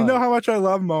my God. You know how much I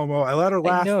love Momo. I let her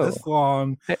last this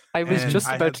long. I was just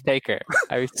about to take her.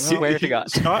 I swear to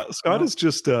God. Scott is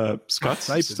just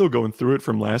Scott's still going through it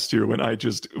from last year when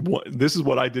this is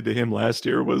what I did to him last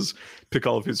year was pick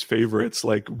all of his favorites,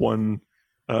 like one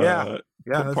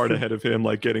part ahead of him,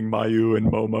 like getting Mayu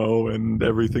and Momo and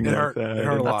everything like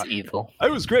that. That's evil.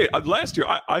 It was great. Last year,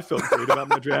 I felt great about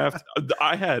my draft.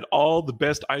 I had all the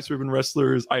best Ice Ribbon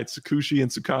wrestlers. I had Tsukushi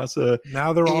and Tsukasa.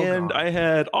 Now they're all gone. I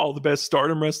had all the best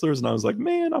Stardom wrestlers, and I was like,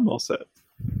 man, I'm all set.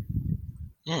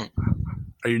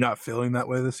 Are you not feeling that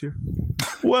way this year?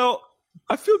 Well,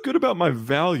 I feel good about my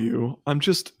value.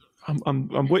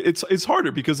 It's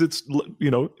harder because it's,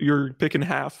 you're picking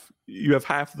half. You have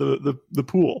half the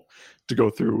pool to go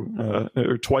through,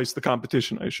 or twice the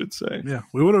competition, I should say. Yeah,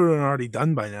 we would have been already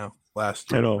done by now last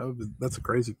year. I know. That's a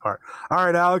crazy part. All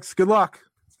right, Alex, good luck.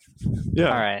 Yeah.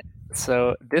 All right.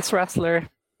 So this wrestler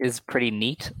is pretty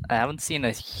neat. I haven't seen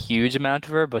a huge amount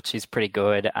of her, but she's pretty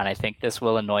good, and I think this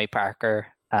will annoy Parker.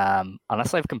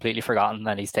 Unless I've completely forgotten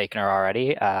that he's taken her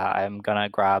already, I'm gonna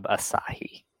grab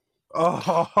Asahi.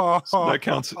 Oh, that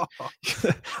counts.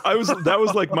 That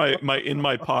was like my in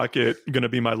my pocket gonna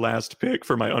be my last pick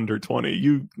for my under 20.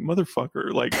 You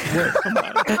motherfucker! Like, come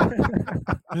on.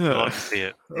 I love to see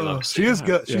it. She is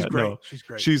good. She's great. No, she's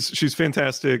great. She's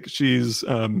fantastic. She's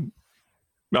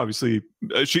obviously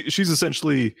she's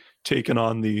essentially taken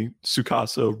on the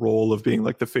Tsukasa role of being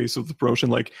like the face of the promotion.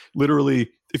 Like, literally,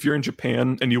 if you're in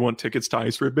Japan and you want tickets to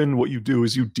Ice Ribbon, what you do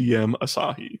is you DM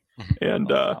Asahi,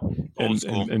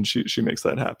 and she makes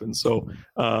that happen. So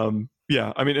I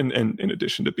mean, and in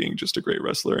addition to being just a great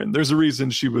wrestler, and there's a reason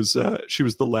she was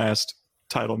the last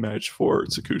title match for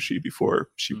Tsukushi before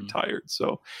she retired.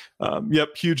 So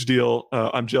huge deal.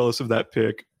 I'm jealous of that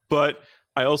pick, but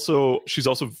she's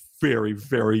also very,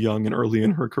 very young and early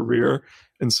in her career.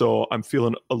 And so I'm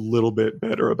feeling a little bit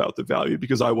better about the value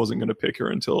because I wasn't going to pick her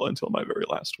until my very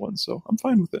last one. So I'm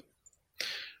fine with it.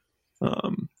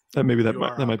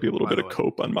 That might be a little bit of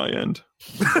cope on my end.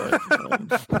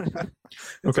 But,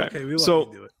 okay.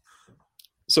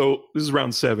 So this is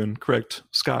round 7, correct,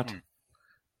 Scott?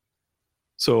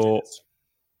 So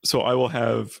I will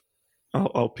have,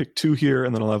 I'll pick 2 here,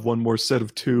 and then I'll have one more set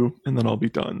of 2, and then I'll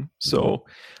be done. So,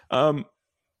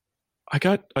 I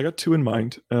got 2 in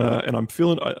mind, and I'm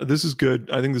feeling this is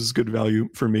good. I think this is good value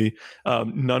for me.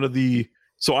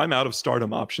 So I'm out of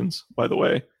Stardom options, by the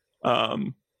way,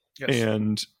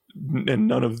 and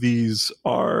none of these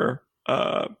are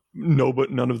but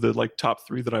none of the like top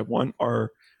 3 that I want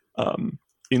are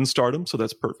in Stardom. So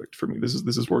that's perfect for me. This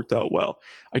has worked out well.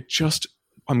 I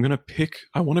want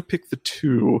to pick the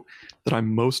 2 that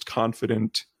I'm most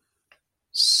confident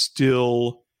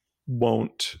still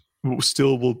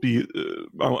will be.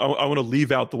 I want to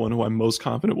leave out the one who I'm most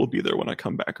confident will be there when I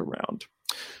come back around.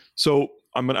 So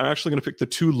I'm actually going to pick the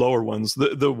 2 lower ones.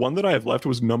 The one that I have left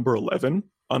was number 11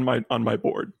 on my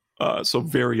board, so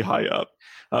very high up.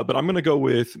 But I'm going to go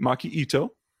with Maki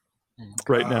Ito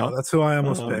right now. That's who I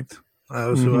almost picked. That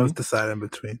was who I was deciding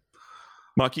between.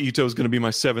 Maki Ito is going to be my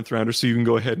 7th rounder, so you can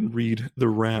go ahead and read the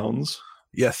rounds.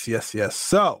 Yes.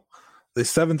 So, the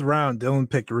 7th round, Dylan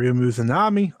picked Ryu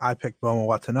Mizunami. I picked Momo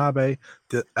Watanabe.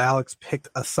 Alex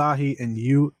picked Asahi, and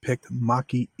you picked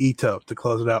Maki Ito to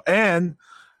close it out. And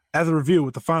as a review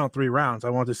with the final 3 rounds, I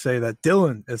want to say that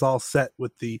Dylan is all set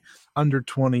with the under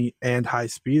 20 and high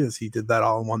speed, as he did that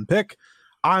all in one pick.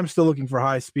 I'm still looking for a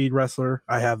high speed wrestler.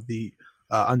 I have the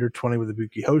under 20 with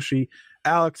Ibuki Hoshi.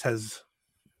 Alex has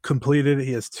completed.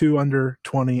 He has 2 under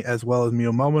 20, as well as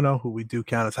Mio Momono, who we do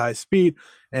count as high speed.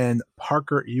 And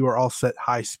Parker, you are all set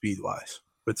high speed wise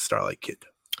with Starlight Kid.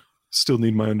 Still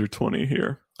need my under 20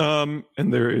 here. And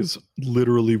there is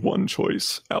literally one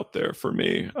choice out there for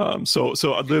me. So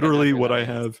literally what I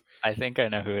have. I think I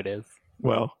know who it is.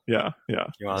 Well, yeah. You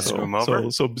want to screw him over?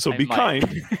 So be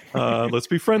kind. Let's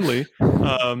be friendly.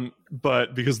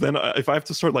 But because then if I have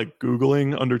to start like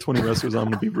Googling under 20 wrestlers, I'm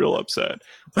going to be real upset.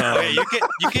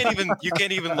 You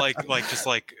can't even like just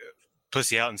like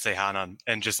pussy out and say Hanan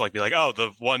and just like be like, oh,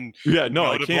 the one. Yeah,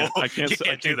 no, notable. I can't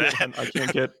do that. I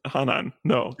can't get Hanan.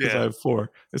 No, because Yeah. I have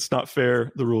 4. It's not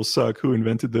fair. The rules suck. Who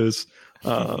invented this?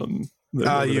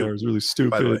 That was really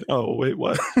stupid. Oh, wait,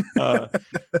 what?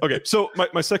 Okay, so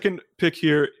my second pick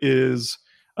here is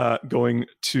going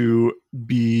to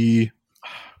be.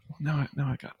 Now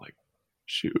I got like,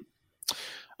 shoot.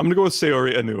 I'm gonna go with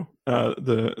Saori Anu,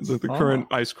 the current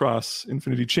Ice Cross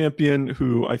Infinity champion,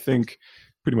 who I think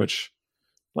pretty much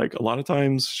like a lot of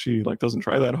times she like doesn't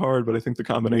try that hard, but I think the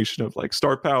combination of like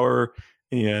star power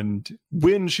and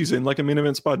when she's in like a main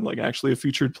event spot and like actually a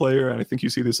featured player, and I think you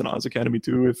see this in Oz Academy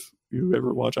too, if you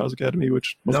ever watch Oz Academy,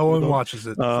 which no one watches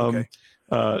it. Okay.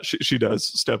 She does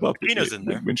step up in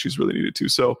there when she's really needed to.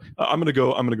 So I'm gonna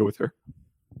go with her.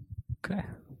 Okay.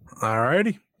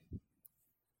 Alrighty.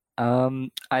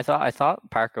 I thought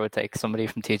Parker would take somebody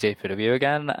from TJPW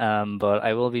again, but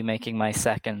I will be making my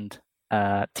second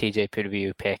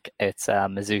TJPW pick. It's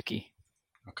Mizuki.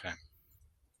 Okay.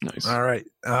 Nice. All right.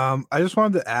 I just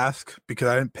wanted to ask, because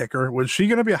I didn't pick her, was she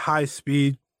going to be a high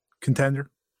speed contender?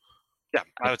 Yeah,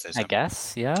 I would say so. I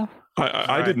guess, yeah.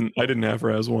 I didn't have her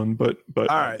as one, but all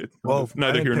right. Well,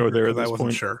 neither here nor there at this I wasn't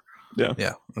point. sure.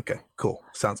 Yeah. Okay. Cool.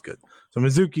 Sounds good. So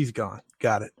Mizuki's gone.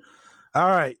 Got it. All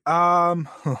right. I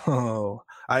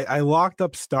locked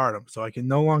up Stardom, so I can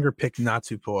no longer pick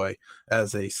Natsupoi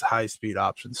as a high speed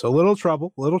option. So little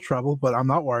trouble, but I'm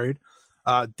not worried.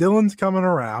 Dylan's coming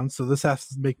around, so this has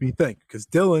to make me think, because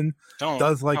Dylan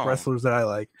does like wrestlers that I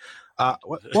like.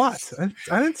 What?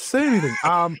 I didn't say anything.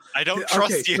 I don't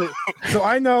trust you. So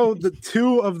I know the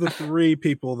 2 of the 3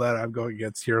 people that I'm going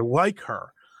against here like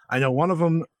her. I know one of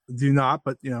them do not,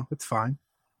 but it's fine.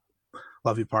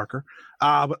 Love you, Parker.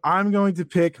 But I'm going to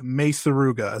pick Mei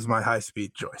Saruga as my high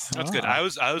speed choice. That's good. I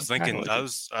was thinking I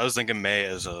was thinking May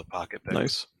as a pocket pick.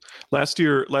 Nice. Last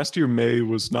year May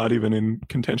was not even in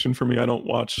contention for me. I don't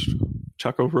watch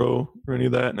Chakobro or any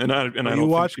of that, and I don't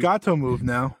watch Gato move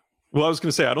now. Well, I was going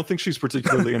to say I don't think she's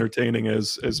particularly entertaining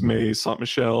as May Saint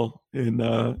Michel in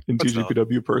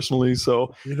TJPW personally.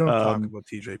 So you don't talk about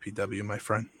TJPW, my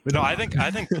friend. No, I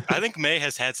think May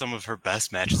has had some of her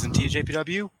best matches in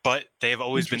TJPW, but they have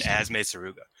always been as May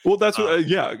Saruga. Well, that's what.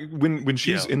 When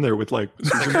she's in there with like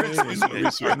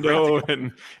Suzume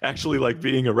and actually like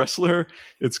being a wrestler,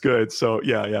 it's good. So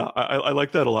I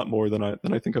like that a lot more than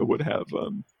I think I would have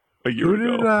a year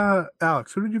ago.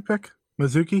 Alex, who did you pick?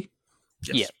 Mizuki?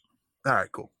 Yes. Yeah. All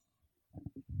right, cool.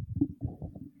 Do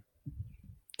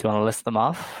you want to list them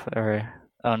off, or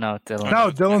no, Dylan?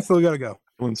 No, Dylan still got to go.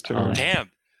 Dylan's turn.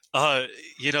 Damn.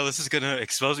 This is gonna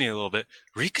expose me a little bit.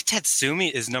 Rika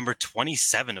Tatsumi is number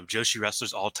 27 of Joshi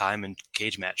wrestlers all time in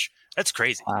cage match. That's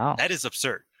crazy. Wow. That is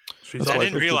absurd. She's I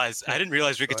didn't realize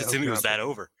Rika Tatsumi was that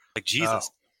over. Like Jesus.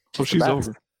 So she's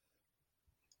over.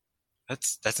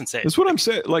 That's insane. That's what I'm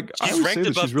saying. Like She's I would ranked say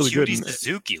that above she's really Cutie good.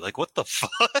 Suzuki. Like what the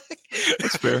fuck?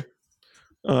 That's fair.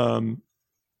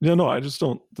 I just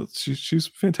don't. She's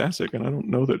fantastic, and I don't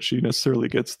know that she necessarily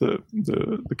gets the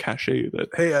cachet that.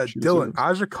 Hey, Dylan,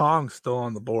 Aja Kong's still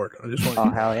on the board. I just want.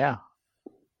 Oh hell yeah!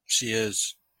 She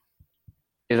is.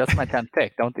 Dude, that's my 10th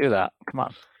pick. Don't do that. Come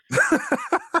on.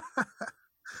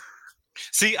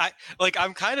 See,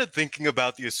 I'm kind of thinking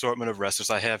about the assortment of wrestlers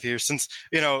I have here, since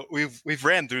we've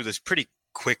ran through this pretty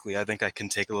quickly. I think I can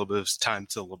take a little bit of time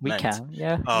to lament. We can,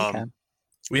 yeah. We can.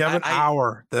 We have an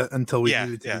hour until we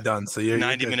need it to be done. So you're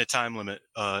 90-minute time limit,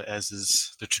 as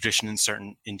is the tradition in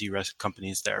certain indie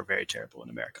companies that are very terrible in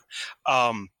America.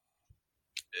 I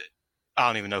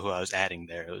don't even know who I was adding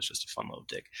there. It was just a fun little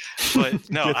dig. But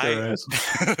no,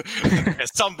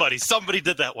 somebody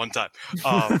did that one time.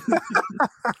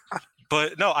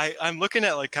 But no, I'm looking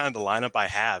at like kind of the lineup I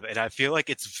have, and I feel like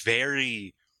it's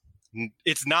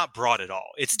not broad at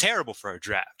all. It's terrible for a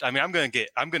draft. I mean, I'm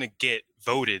gonna get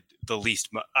voted the least.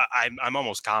 I'm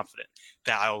almost confident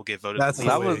that I will get voted.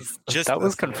 That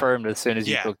was confirmed as soon as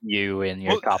you took you in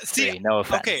your top three. No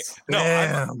offense. Okay,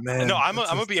 no, I'm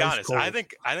gonna be honest. Cold. I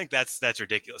think that's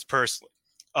ridiculous personally.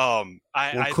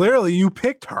 Clearly you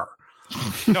picked her.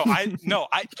 No.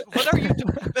 What are you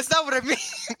doing? That's not what I mean.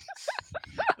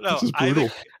 No,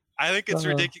 I think it's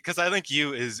ridiculous because I think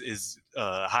you is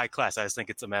high class. I just think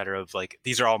it's a matter of like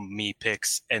these are all me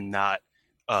picks and not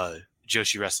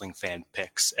Joshi Wrestling fan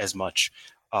picks as much.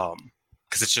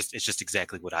 Because it's just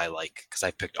exactly what I like. Because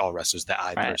I picked all wrestlers that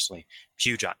I personally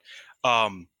huge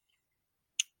on.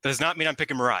 Does not mean I'm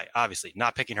picking Mirai. Obviously,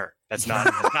 not picking her. That's not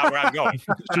where I'm going.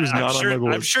 She's not on my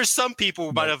board. I'm sure some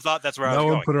people might have thought that's where I was going.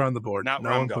 No one put her on the board. Not no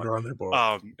where one I'm going. put her on their board.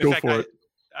 Go for it.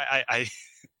 I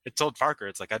told Parker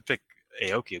it's like I'd pick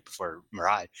Aoki before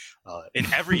Mirai in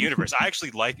every universe. I actually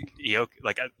like Aoki.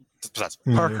 Like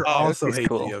Parker also hates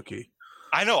Aoki.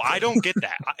 I know. I don't get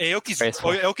that.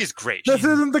 Aoki's great. This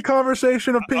isn't the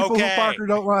conversation of people who Parker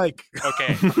don't like.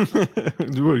 Okay.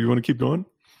 You want to keep going?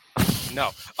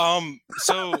 No.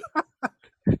 So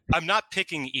I'm not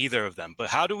picking either of them. But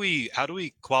how do we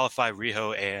qualify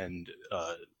Riho and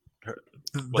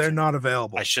they're not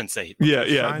available. I shouldn't say.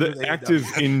 Yeah. The active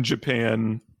in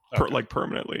Japan, like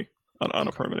permanently on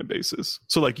a permanent basis.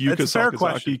 So like Yuka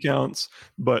Sakazaki counts,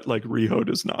 but like Riho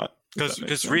does not.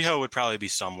 Because Riho would probably be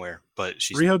somewhere, but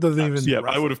Riho doesn't even. Yeah,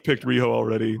 I would have picked Riho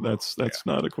already. That's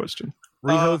not a question.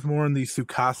 Riho's more in the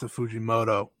Tsukasa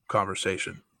Fujimoto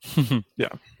conversation. Yeah,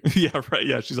 right.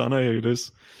 Yeah, she's on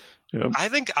hiatus. Yeah. I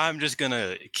think I'm just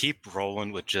gonna keep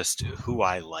rolling with just who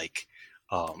I like.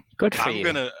 Good for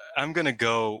you. I'm gonna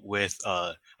go with.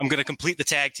 I'm gonna complete the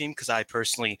tag team because I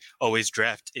personally always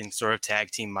draft in sort of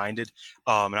tag team minded.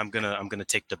 And I'm gonna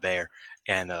take the bear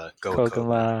and go with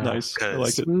Koguma. Nice. I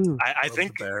like it. I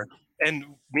think,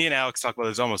 and me and Alex talk about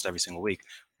this almost every single week,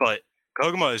 but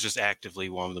Koguma is just actively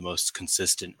one of the most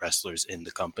consistent wrestlers in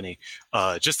the company.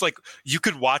 Just like you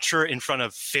could watch her in front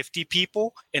of 50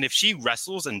 people, and if she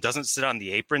wrestles and doesn't sit on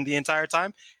the apron the entire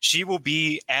time, she will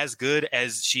be as good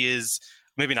as she is.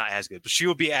 Maybe not as good, but she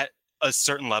will be at a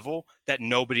certain level that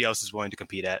nobody else is willing to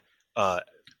compete at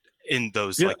in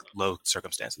those like low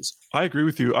circumstances. I agree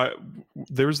with you.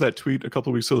 There was that tweet a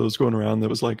couple of weeks ago that was going around that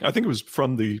was like, I think it was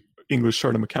from the English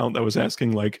Stardom account that was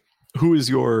asking like, who is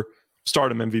your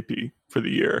Stardom MVP for the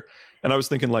year? And I was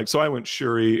thinking like, so I went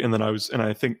Shuri, and then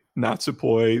I think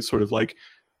Natsupoi sort of like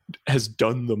has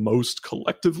done the most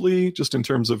collectively just in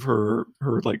terms of her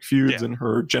like feuds and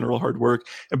her general hard work.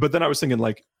 But then I was thinking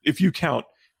like, if you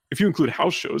include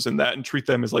house shows in that and treat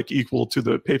them as like equal to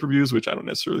the pay-per-views, which I don't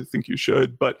necessarily think you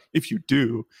should, but if you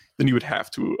do, then you would have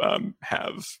to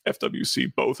have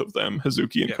FWC, both of them,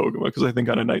 Hazuki and Koguma, because I think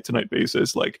on a night-to-night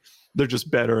basis, like they're just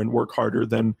better and work harder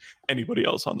than anybody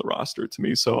else on the roster to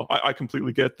me. So I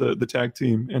completely get the tag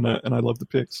team, and I love the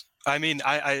picks. I mean,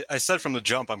 I said from the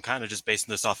jump, I'm kind of just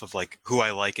basing this off of like who I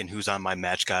like and who's on my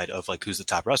match guide of like who's the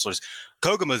top wrestlers.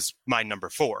 Koguma's my number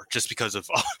 4, just because of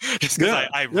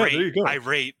I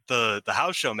rate the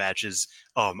house show matches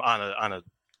on a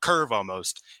curve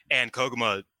almost, and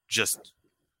Koguma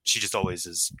she just always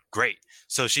is great.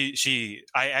 So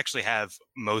I actually have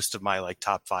most of my like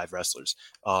top 5 wrestlers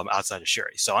outside of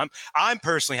Shuri. So I'm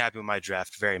personally happy with my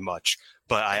draft very much,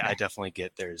 but I definitely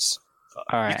get there's.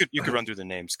 All right. You could run through the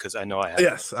names because I know I have.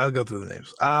 Yes, I'll go through the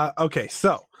names. Okay,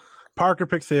 so Parker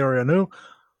picked Saori Anou,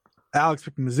 Alex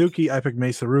picked Mizuki, I picked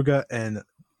Mei Saruga, and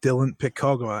Dylan picked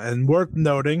Koguma. And worth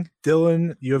noting,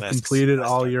 Dylan, you have completed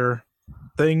all your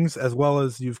things as well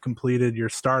as you've completed your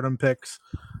Stardom picks.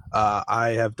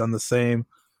 I have done the same.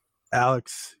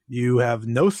 Alex, you have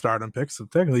no Stardom picks, so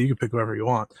technically you can pick whoever you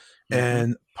want. Mm-hmm.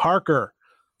 And Parker,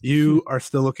 you are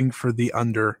still looking for the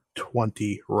under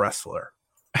 20 wrestler.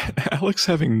 Alex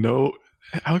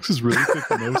is really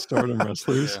picked no Stardom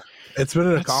wrestlers. Yeah. It's been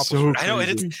an accomplishment. I know,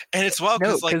 and it's wild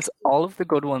because all of the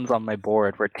good ones on my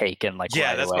board were taken right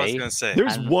that's away. what I was gonna say.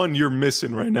 There's one you're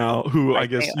missing right now, who I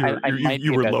guess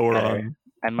you were lower on.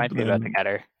 I might be about to get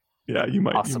her. Yeah, you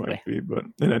might be, but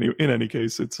in any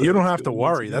case, it's you don't have to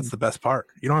worry. That's the best part.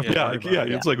 You don't have to worry. Yeah,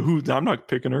 it's like I'm not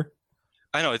picking her.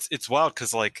 I know it's wild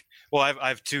because like, well, I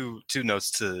have two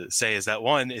notes to say. Is that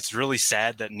one? It's really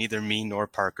sad that neither me nor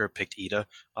Parker picked Ida,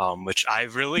 which I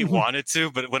really wanted to.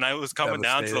 But when I was coming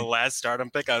down to the last Stardom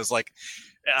pick, I was like,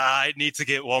 I need to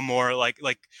get one more. Like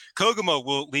Koguma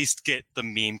will at least get the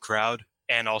meme crowd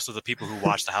and also the people who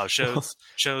watch the house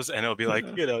shows, and it'll be like,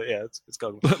 it's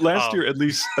Koguma. Last year, at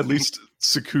least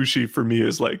Tsukushi for me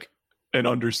is like an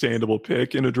understandable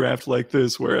pick in a draft like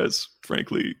this, whereas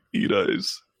frankly, Ida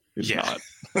is not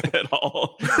at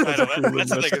all. I know, that's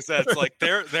the thing is that it's like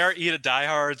there are Ida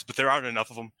diehards, but there aren't enough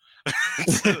of them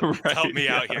to help me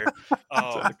out here.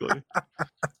 Exactly.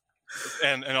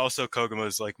 And also Koguma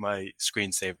is like my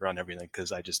screensaver on everything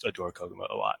because I just adore Koguma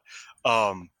a lot.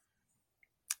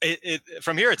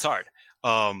 From here it's hard.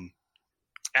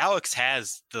 Alex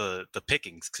has the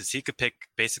pickings because he could pick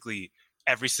basically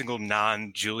every single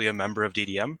non-Julia member of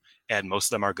DDM, and most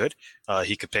of them are good.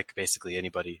 He could pick basically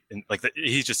anybody, and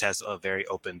he just has a very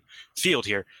open field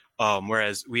here.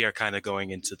 Whereas we are kind of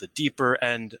going into the deeper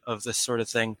end of this sort of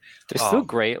thing. There's still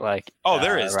great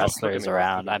there is wrestlers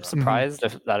around. I'm surprised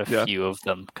that a few of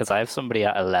them, because I have somebody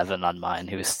at 11 on mine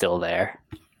who's still there.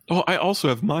 Oh, I also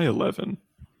have my 11.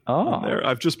 Oh, there.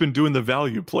 I've just been doing the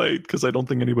value play because I don't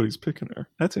think anybody's picking her.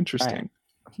 That's interesting.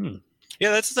 Right. Yeah,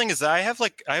 that's the thing is that I have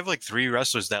 3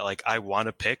 wrestlers that I want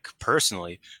to pick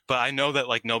personally, but I know that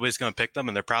nobody's gonna pick them,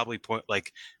 and they're probably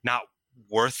not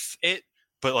worth it.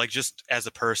 But just as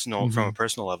a personal, from a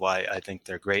personal level, I think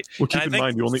they're great. Well, keep in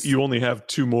mind you only have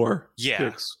 2 more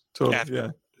picks. Total. Yeah,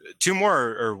 2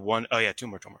 more or 1. Oh yeah, 2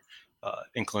 more,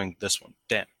 including this one.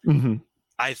 Damn. Mm-hmm.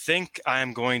 I think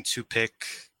I'm going to pick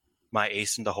my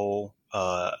ace in the hole.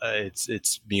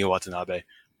 It's Miyu Watanabe.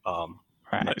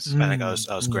 Nice. I think I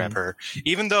was grab her,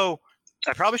 even though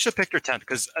I probably should have picked her 10th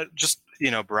because just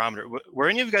barometer. Were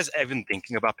any of you guys even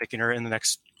thinking about picking her in the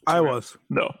next? I was.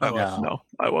 No,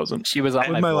 I wasn't. She was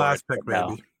on my board, last pick, maybe.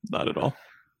 no. Not at all.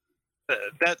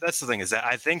 That's the thing is that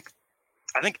I think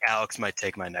Alex might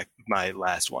take my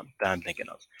last one that I'm thinking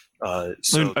of.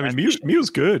 So I mean, Miyu's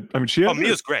good. I mean,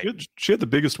 Miyu's great. She had the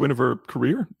biggest win of her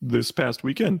career this past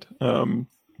weekend,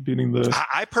 beating the.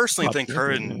 I personally think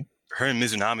her champion, and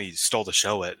Mizunami stole the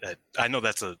show at I know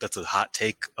that's a hot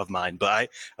take of mine, but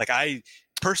I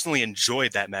personally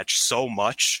enjoyed that match so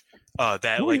much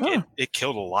that it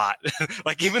killed a lot.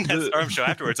 Even that Storm show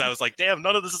afterwards, I was like, damn,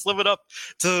 none of this is living up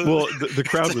to. Well, the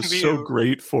crowd was so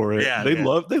great for it. Yeah, they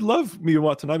love Miyu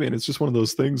Watanabe, and it's just one of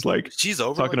those things. She's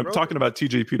over. Talking about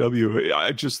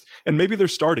TJPW, and maybe they're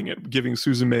starting it, giving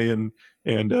Suzume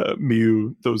and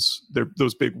Miyu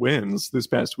those big wins this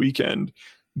past weekend,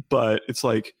 but it's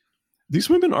these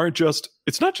women aren't just.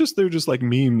 It's not just they're just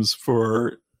memes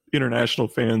for international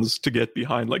fans to get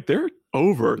behind. They're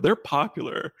over. They're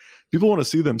popular. People want to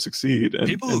see them succeed. And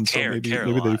people who care a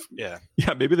lot.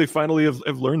 Maybe they finally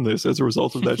have learned this as a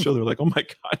result of that show. They're like, oh my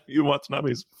god, Miyu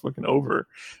Watanabe is fucking over.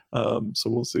 So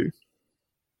we'll see.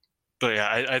 But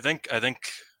yeah, I think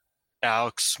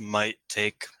Alex might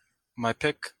take my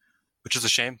pick, which is a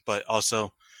shame. But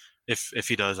also, if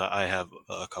he does, I have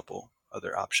a couple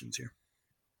other options here.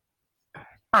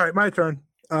 All right, my turn.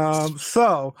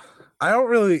 So I don't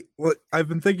really. I've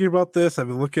been thinking about this. I've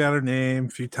been looking at her name a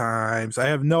few times. I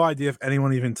have no idea if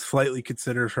anyone even slightly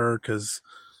considers her because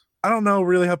I don't know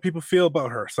really how people feel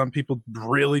about her. Some people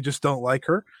really just don't like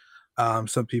her.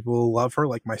 Some people love her,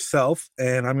 like myself,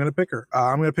 and I'm going to pick her.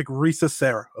 I'm going to pick Risa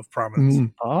Sera of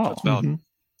Prominence. Oh, that's valid. Mm-hmm.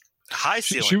 High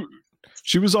ceiling.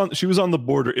 She was on the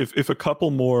border. If a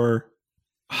couple more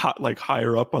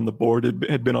higher up on the board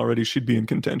had been already, she'd be in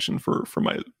contention for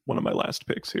one of my last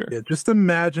picks here. Yeah, just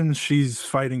imagine she's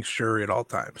fighting Shuri at all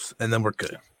times, and then we're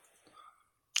good.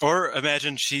 Or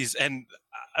imagine she's again.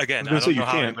 I don't know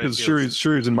how can't because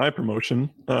Shuri's in my promotion.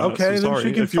 Okay, so then sorry.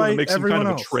 she can if you want to fight make some everyone kind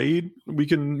of else. a trade, we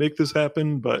can make this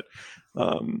happen. But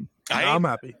I'm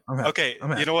happy. Okay, I'm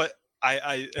happy. You know what?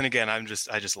 I and again, I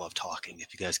just love talking.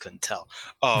 If you guys couldn't tell,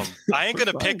 I ain't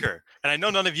gonna pick her, and I know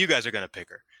none of you guys are gonna pick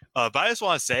her. But I just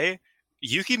want to say,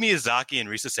 Yuki Miyazaki and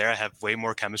Risa Sera have way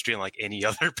more chemistry than any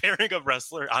other pairing of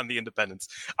wrestler on the independents.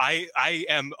 I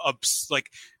am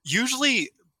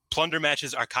usually plunder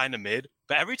matches are kind of mid,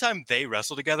 but every time they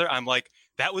wrestle together, I'm like,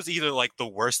 that was either the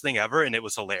worst thing ever and it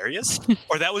was hilarious,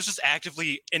 or that was just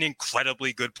actively an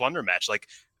incredibly good plunder match.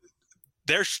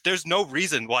 There's no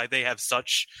reason why they have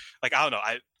such I don't know.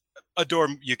 I adore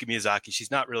Yuki Miyazaki.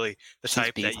 She's not really the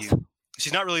type that you.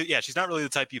 She's not really the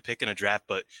type you pick in a draft,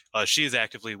 but she is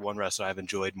actively one wrestler I've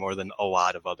enjoyed more than a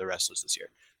lot of other wrestlers this year.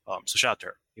 So shout out to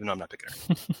her, even though I'm not picking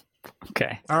her.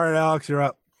 Okay. All right, Alex, you're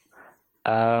up.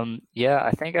 Yeah,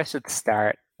 I think I should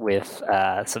start with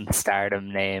some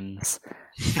Stardom names.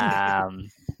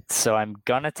 So I'm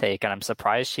gonna take, and I'm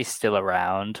surprised she's still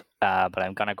around, but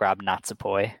I'm gonna grab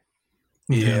Natsupoi.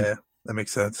 Yeah, that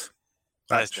makes sense.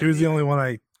 She was the only one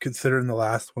I considered in the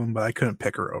last one, but I couldn't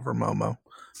pick her over Momo.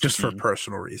 Just for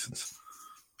personal reasons.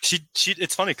 She.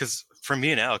 It's funny because for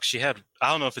me and Alex, she had.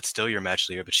 I don't know if it's still your match of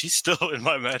the year, but she's still in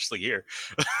my match of the year,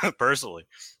 personally.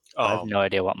 I have no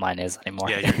idea what mine is anymore.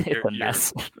 Yeah, It's a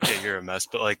mess. You're a mess.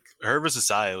 But like her versus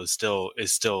Saya is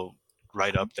still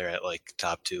right up there at like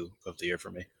top 2 of the year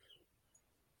for me.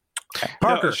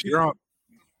 Parker, you're on.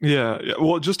 Yeah.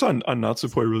 Well, just on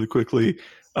Natsupoi really quickly.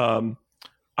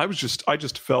 I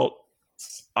just felt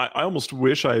I almost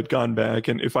wish I had gone back,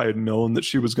 and if I had known that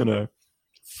she was gonna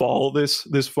fall this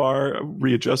far,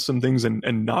 readjust some things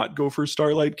and not go for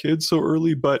Starlight Kid so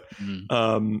early. But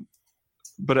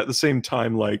at the same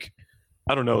time, like,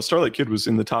 I don't know, Starlight Kid was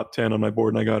in the top 10 on my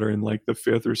board, and I got her in like the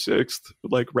 5th or 6th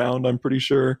like round, I'm pretty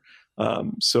sure.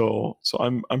 So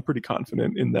I'm pretty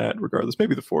confident in that regardless.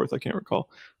 Maybe the 4th, I can't recall.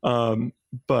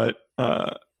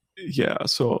 Yeah,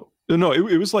 so no,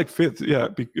 it was like 5th, yeah,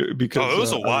 because it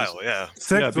was a while, yeah.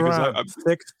 6th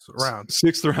round,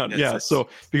 6th round, yeah. Sixth. So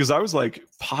because I was like,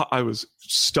 I was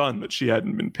stunned that she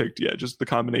hadn't been picked yet. Just the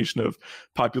combination of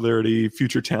popularity,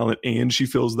 future talent, and she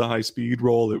fills the high speed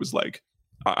role. It was like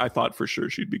I thought for sure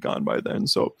she'd be gone by then.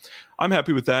 So I'm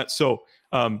happy with that. So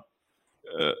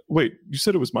wait, you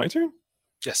said it was my turn?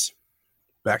 Yes.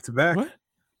 Back to back. What?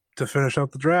 To finish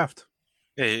out the draft.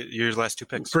 Yeah, your last 2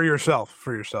 picks. For yourself.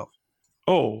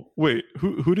 Oh, wait,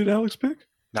 who did Alex pick?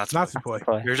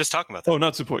 Natsupoi. We were just talking about that. Oh,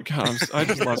 Natsupoi. God, I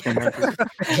just lost my mind.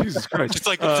 Jesus Christ. Just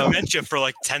like dementia for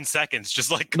like 10 seconds.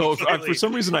 Just like no, completely. for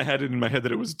some reason I had it in my head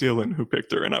that it was Dylan who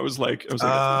picked her, and I was like,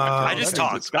 I just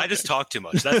talk too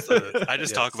much. I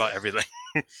just talk about everything.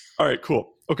 All right,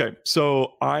 cool. Okay,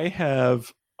 so I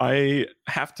have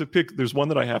to pick. There's one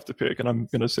that I have to pick, and I'm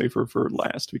gonna save her for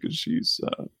last because she's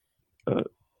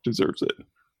deserves it.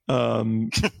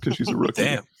 Because she's a rookie.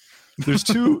 Damn. There's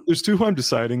two who I'm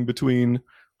deciding between.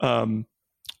 One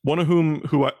of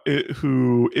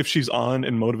who if she's on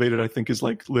and motivated, I think is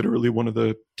like literally one of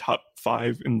the top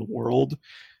 5 in the world,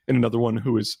 and another one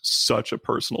who is such a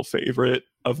personal favorite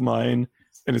of mine,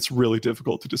 and it's really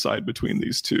difficult to decide between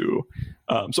these two.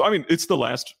 So I mean, it's the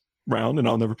last round, and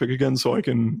I'll never pick again, so I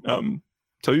can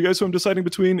tell you guys who I'm deciding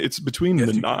between. It's between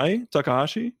Nanai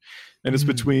Takahashi, and it's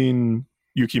between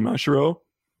Yuki Mashiro.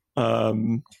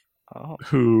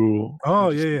 Who?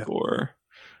 Oh yeah. For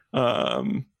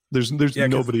there's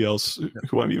nobody else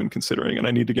who I'm even considering, and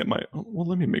I need to get my. Well,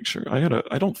 let me make sure.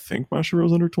 I don't think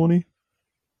Mashiro's under 20.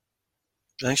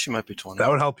 I think she might be 20. That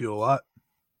would help you a lot.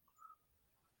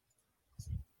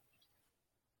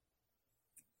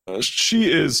 She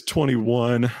is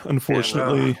 21,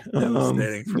 unfortunately.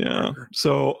 Yeah.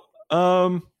 So,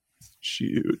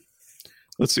 shoot.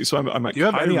 Let's see. So I'm at. Do you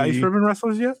have any Ice Ribbon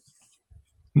wrestlers yet?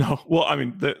 No. Well, I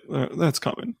mean that's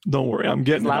coming. Don't worry. I'm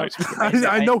getting an Ice Ribbon.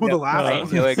 I know who the last. I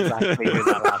know exactly who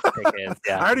that last pick is.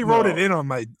 Yeah. I already wrote it in on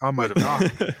my doc.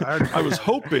 I was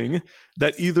hoping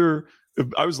that either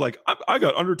I was like I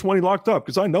got under 20 locked up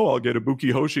because I know I'll get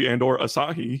Ibuki Hoshi and or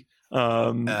Asahi.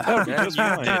 That would be just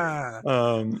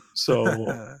fine.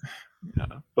 Yeah,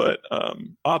 but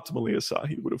optimally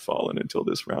Asahi would have fallen until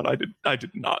this round. I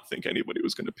did not think anybody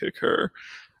was going to pick her.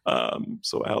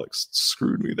 So Alex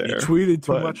screwed me there. You tweeted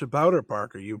too much about her,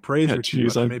 Parker. You praised her too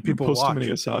much. I made people post watch. too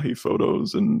many Asahi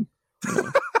photos, and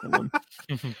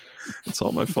it's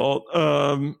all my fault.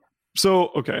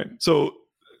 So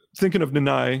thinking of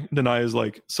Nanai is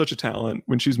like such a talent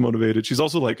when she's motivated. She's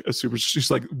also like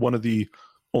she's like one of the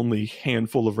only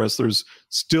handful of wrestlers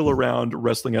still around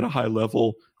wrestling at a high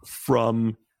level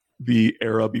from the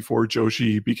era before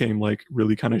Joshi became like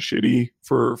really kind of shitty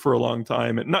for a long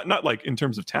time, and not like in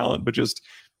terms of talent, but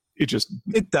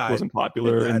it died. Wasn't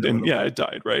popular, and yeah, it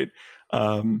died, right?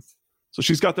 So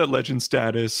she's got that legend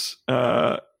status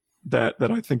that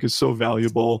I think is so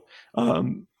valuable.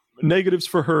 Negatives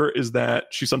for her is that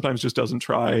she sometimes just doesn't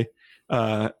try,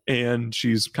 and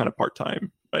she's kind of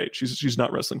part-time. Right, she's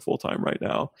not wrestling full time right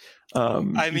now. I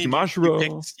mean,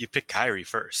 you picked Kairi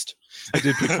first. I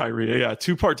did pick Kairi. Yeah,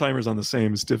 2 part timers on the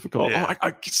same is difficult. Yeah.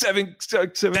 Oh, seven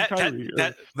Kairi.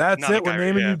 That's it. We're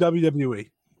naming you WWE.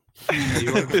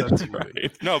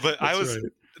 Right. No, but I was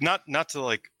not to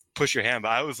like push your hand,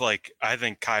 but I was like, I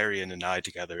think Kairi and Nanai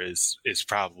together is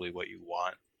probably what you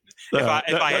want. If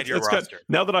I had your roster.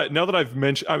 Now that I've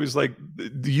mentioned, I was like,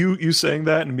 you saying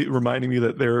that and reminding me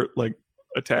that they're like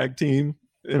a tag team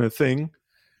in a thing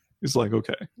is like,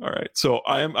 okay, all right. So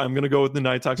I'm gonna go with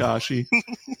Nanai Takahashi,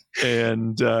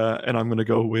 and I'm gonna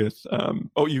go with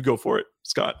you go for it,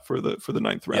 Scott, for the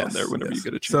 9th round there whenever you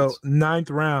get a chance. So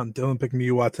 9th round, Dylan picked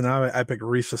Miyu Watanabe, I picked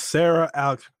Risa Sera,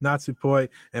 Alex picked Natsupoi,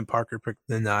 and Parker picked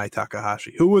Nanai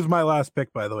Takahashi, who was my last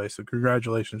pick, by the way. So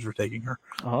congratulations for taking her.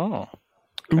 Oh.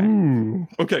 Okay. Ooh.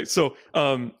 Okay. So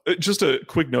just a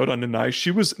quick note on Nanai.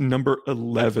 She was number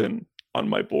 11 on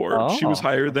my board. She was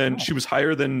higher than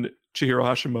Chihiro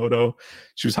Hashimoto.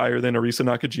 She was higher than Arisa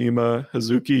Nakajima,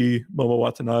 Hazuki, Momo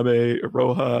Watanabe,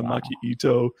 Iroha, Maki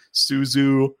Ito,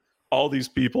 Suzu. All these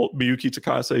people, Miyuki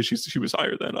Takase, she was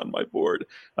higher than on my board.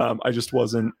 I just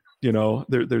wasn't,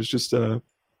 there's just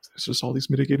all these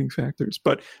mitigating factors.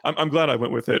 But I'm glad I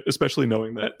went with it, especially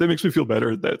knowing that makes me feel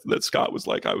better that Scott was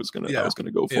like I was gonna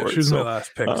go for it. She was my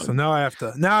last pick, so now I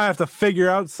have to figure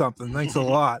out something. Thanks a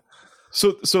lot.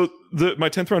 So my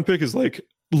 10th round pick is like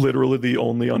literally the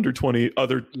only under 20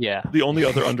 the only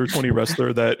other under 20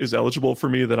 wrestler that is eligible for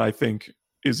me that I think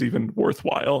is even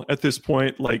worthwhile at this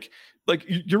point. Like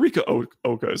Eureka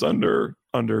Oka is under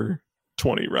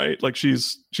 20, right? Like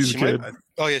she's a kid.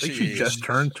 She just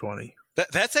turned 20.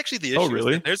 That's actually the issue. Oh,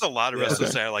 really? There's a lot of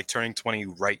wrestlers that are like turning 20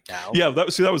 right now. Yeah,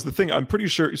 that was the thing. I'm pretty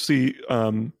sure. See,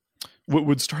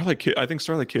 would Starlight Kid? I think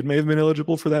Starlight Kid may have been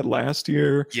eligible for that last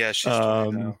year. Yeah, she's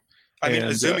 20 now. I mean,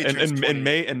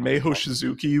 Azumi and Meiho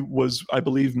Shizuki was, I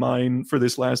believe, mine for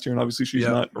this last year, and obviously she's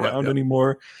not around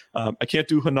anymore. I can't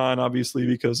do Hanan, obviously,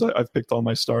 because I've picked all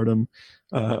my Stardom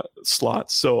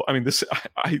slots. So, I mean,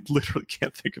 I literally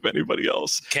can't think of anybody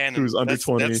else who's under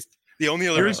 20. That's the only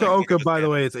other Eureka Oka, by the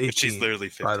way, is 18. She's literally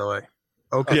 50. By the way.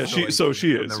 Okay. Yeah, she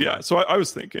is. Yeah. So I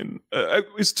was thinking,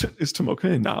 is Tomoka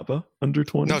Inaba under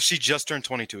 20? No, she just turned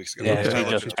 22 weeks ago. Yeah, Okay. she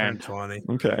just turned 20.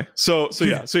 Okay. So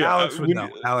yeah. Alex would know.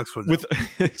 Alex would know.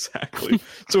 Exactly.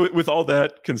 So with all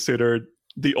that considered,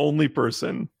 the only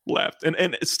person left,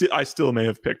 and I still may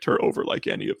have picked her over like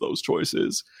any of those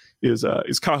choices, is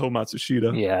Kaho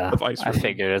Matsushita. Yeah, of Ice I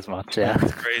figured as much. Yeah,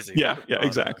 that's crazy. Yeah,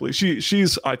 exactly.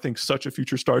 She's I think such a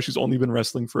future star. She's only been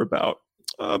wrestling for about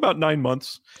 9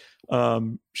 months.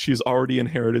 She's already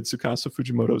inherited Tsukasa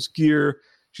Fujimoto's gear.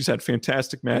 She's had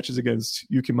fantastic matches against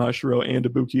Yuki Mashiro and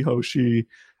Ibuki Hoshi.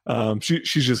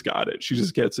 She's just got it. She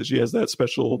just gets it. She has that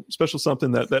special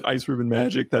something, that ice ribbon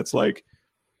magic that's like,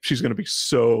 she's going to be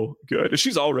so good.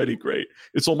 She's already great.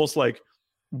 It's almost like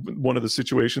one of the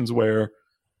situations where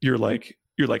you're like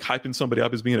hyping somebody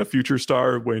up as being a future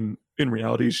star when in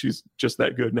reality she's just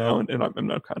that good now. And I'm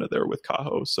now kind of there with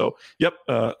Kaho. So yep,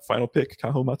 final pick,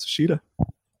 Kaho Matsushita.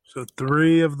 So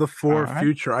 3 of the 4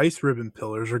 future ice ribbon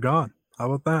pillars are gone.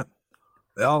 How about that?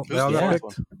 They all got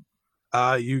picked.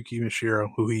 Yuki Mashiro,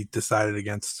 who he decided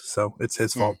against, so it's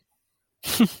his fault.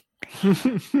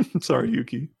 Sorry,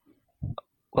 Yuki.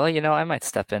 Well, I might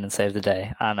step in and save the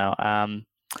day. I don't know.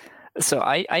 So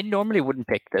I normally wouldn't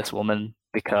pick this woman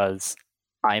because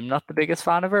I'm not the biggest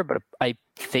fan of her, but I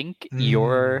think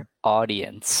your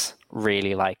audience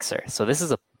really likes her. So this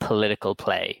is a political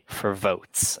play for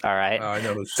votes. All right. I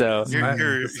know. So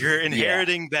you're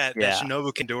inheriting that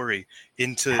Shinobu Kandori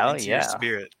into your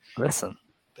spirit. Listen,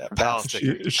 that politics.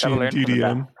 Is she in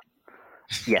DDM?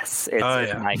 Yes, it's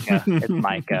Micah. It's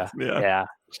Micah. Yeah.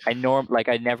 I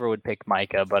never would pick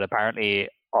Micah, but apparently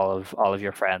all of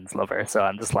your friends love her, so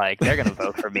I'm just like, they're gonna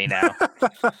vote for me now.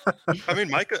 I mean,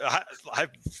 Micah, I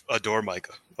adore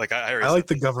Micah. Like I like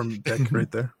the government pick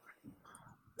right there.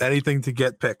 Anything to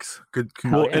get picks. Good.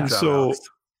 Well,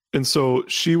 and so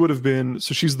she would have been.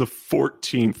 So she's the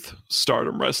 14th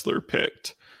Stardom wrestler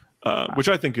picked, which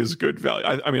I think is good value.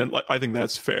 I mean, I think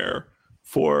that's fair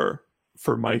for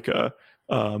Micah.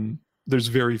 There's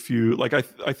very few. Like I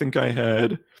think I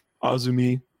had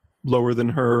Azumi lower than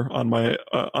her on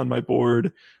my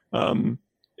board, and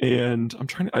I'm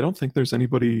trying. I don't think there's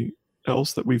anybody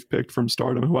else that we've picked from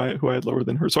Stardom who I had lower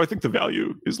than her. So I think the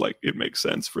value is like, it makes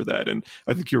sense for that. And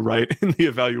I think you're right in the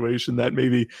evaluation that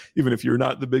maybe even if you're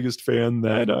not the biggest fan,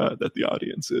 that the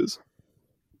audience is.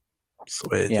 That's the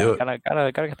way to do it.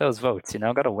 Gotta get those votes.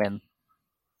 Gotta win.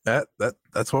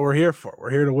 That's what we're here for. We're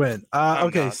here to win.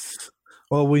 Okay.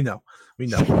 Well, we know.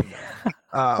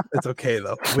 It's okay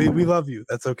though. We love you.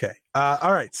 That's okay.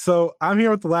 All right. So I'm here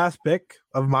with the last pick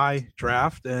of my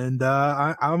draft, and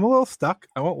I'm a little stuck.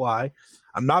 I won't lie.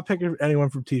 I'm not picking anyone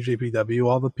from TJPW.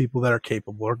 All the people that are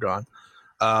capable are gone.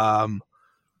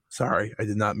 Sorry, I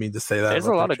did not mean to say that. There's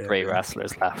a lot of great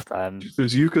wrestlers left.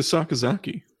 There's Yuka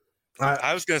Sakazaki.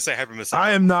 I was going to say Hyper Misaki.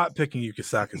 I am not picking Yuka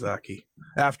Sakazaki.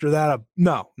 After that,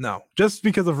 no. Just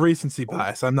because of recency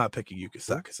bias, I'm not picking Yuka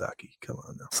Sakazaki. Come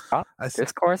on now. Stop.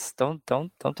 Discourse. Don't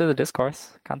do the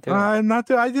discourse. Can't do it. I'm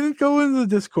not. I didn't go into the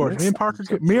discourse. Me and Parker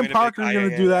are going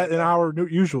to do that in our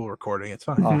usual recording. It's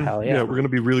fine. Oh hell yeah! Yeah, we're going to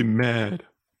be really mad.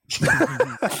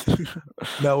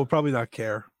 No, we'll probably not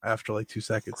care after like 2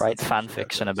 seconds. Write fan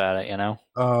fiction about it.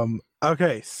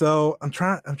 Okay, so I'm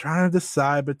trying to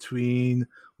decide between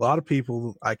a lot of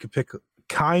people. I could pick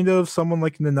kind of someone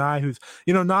like Nanai, who's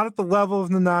not at the level of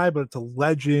Nanai, but it's a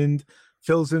legend,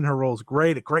 fills in her roles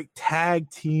great, a great tag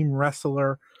team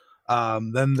wrestler.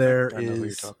 Then there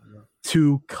is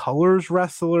two colors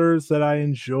wrestlers that I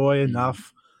enjoy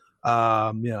enough.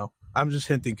 I'm just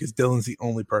hinting because Dylan's the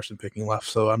only person picking left,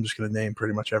 so I'm just going to name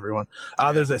pretty much everyone.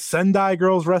 There's a Sendai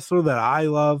Girls wrestler that I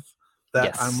love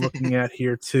that I'm looking at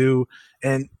here too,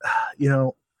 and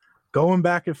going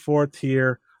back and forth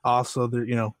here. Also, there,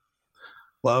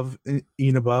 love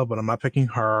Inaba, but I'm not picking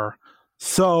her.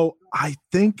 So I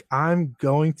think I'm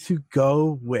going to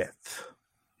go with.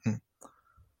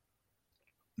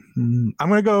 I'm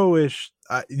going to go with.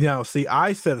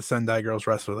 I said a Sendai Girls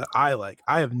wrestler that I like.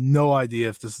 I have no idea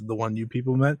if this is the one you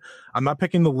people meant. I'm not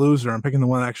picking the loser. I'm picking the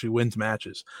one that actually wins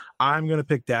matches. I'm going to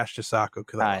pick Dash Chisako.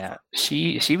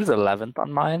 She was 11th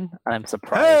on mine. I'm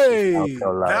surprised. Hey,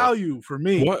 value for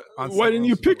me. Why didn't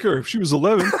you pick her if she was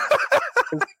 11th?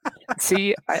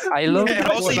 See, I love. And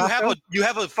also, you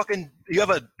have a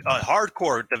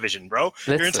hardcore division, bro.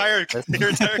 Your entire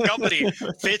company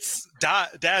fits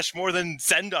Dash more than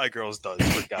Sendai Girls does.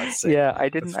 For God's sake. Yeah, I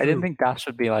didn't think Dash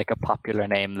would be like a popular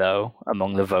name though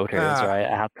among the voters, right?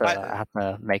 I had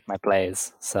to make my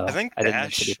plays, so I didn't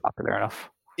think it would be popular enough.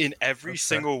 In every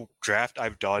single draft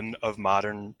I've done of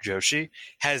modern Joshi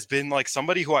has been like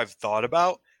somebody who I've thought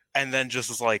about and then just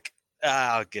was like,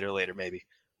 I'll get her later, maybe.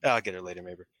 I'll get her later,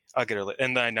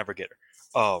 and then I never get her.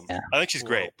 I think she's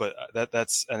great, but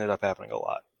that's ended up happening a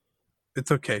lot.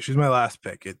 It's okay. She's my last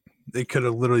pick. It could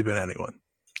have literally been anyone.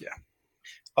 Yeah.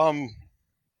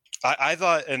 I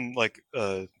thought, and like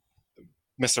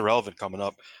Mr. Relevant coming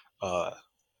up,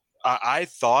 I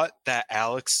thought that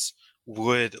Alex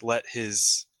would let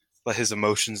his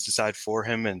emotions decide for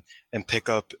him and pick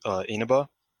up Inaba,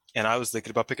 and I was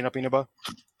thinking about picking up Inaba.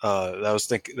 That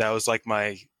was like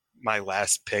my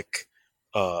last pick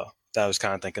that I was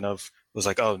kind of thinking of. Was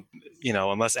like,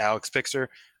 unless Alex picks her,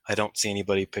 I don't see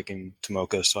anybody picking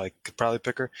Tomoka, so I could probably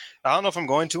pick her. I don't know if I'm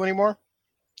going to anymore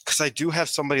because I do have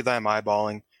somebody that I'm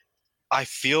eyeballing. I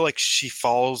feel like she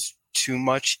falls too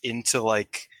much into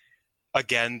like,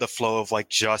 again, the flow of like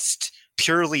just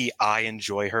purely I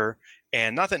enjoy her,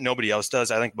 and not that nobody else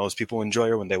does. I think most people enjoy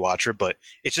her when they watch her, but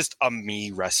it's just a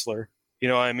me wrestler. You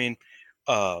know what I mean?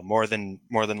 More than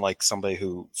like somebody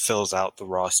who fills out the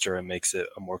roster and makes it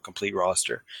a more complete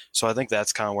roster. So I think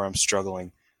that's kind of where I'm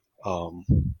struggling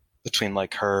between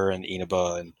like her and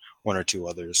Inaba and one or two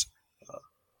others.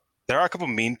 There are a couple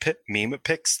meme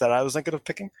picks that I was thinking of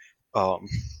picking.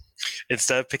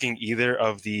 Instead of picking either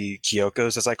of the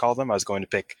Kyokos, as I call them, I was going to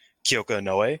pick Kyoko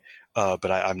Inoue.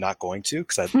 But I'm not going to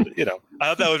because I thought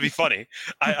that would be funny.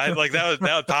 I like that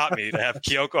would pop me to have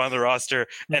Kyoko on the roster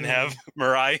and have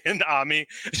Mirai and Ami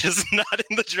just not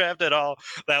in the draft at all.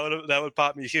 That would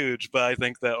pop me huge. But I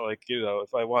think that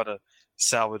if I want to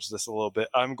salvage this a little bit,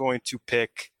 I'm going to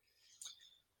pick.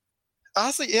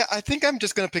 Honestly, yeah, I think I'm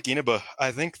just going to pick Inaba.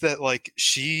 I think that like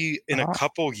she in a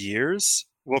couple years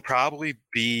will probably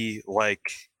be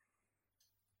like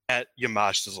at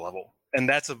Yamashita's level, and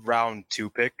that's a round 2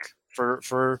 pick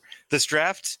for this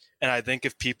draft. And I think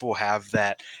if people have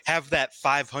that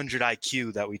 500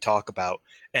 IQ that we talk about,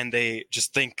 and they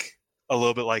just think a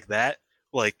little bit like that,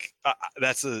 like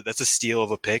that's a steal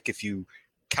of a pick if you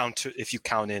count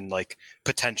in like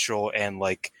potential and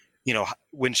like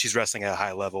when she's wrestling at a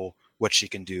high level, what she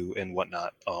can do and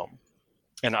whatnot.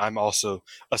 And I'm also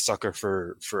a sucker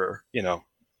for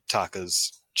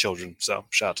Taka's children, so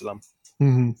shout out to them.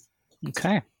 Mm-hmm.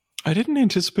 Okay. I didn't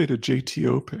anticipate a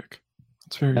JTO pick.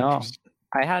 It's very interesting.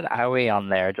 I had Aoi on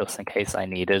there just in case I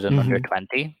needed an under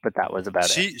 20, but that was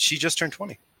about it. She just turned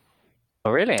 20.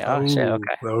 Oh, really? Oh, shit,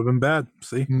 okay. That would have been bad.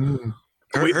 See? Mm.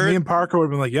 Me and Parker would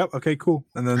have been like, yep, okay, cool.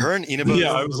 And then her and Inaba.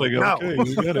 Yeah, I was like, okay,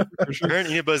 you get it. For sure. Her and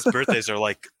Inaba's birthdays are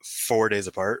like 4 days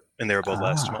apart, and they were both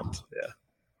last month. Yeah.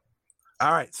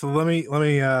 All right, so let me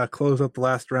close up the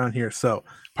last round here. So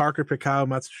Parker picked Kyle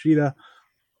Matsushita,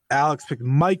 Alex picked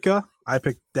Micah, I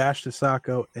picked Dash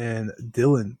Chisako, and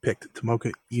Dylan picked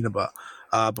Tomoka Inaba.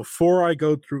 Before I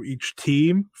go through each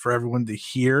team for everyone to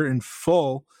hear in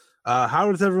full,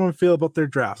 how does everyone feel about their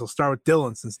drafts? I'll start with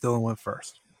Dylan since Dylan went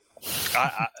first.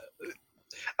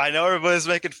 I know everybody's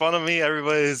making fun of me.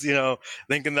 Everybody's,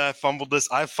 thinking that I fumbled this.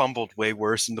 I've fumbled way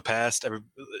worse in the past.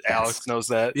 Alex knows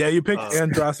that. Yeah, you picked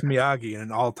Andras Miyagi in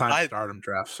an all-time stardom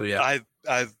draft. So yeah,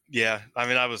 I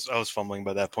mean, I was fumbling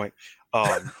by that point.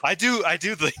 I do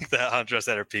think that Andras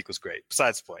at her peak was great.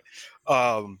 Besides the point,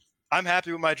 I'm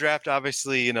happy with my draft.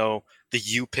 Obviously, the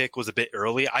U pick was a bit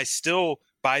early. I still,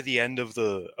 by the end of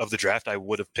the draft, I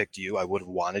would have picked you. I would have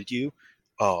wanted you.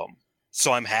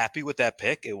 So I'm happy with that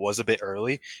pick. It was a bit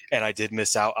early, and I did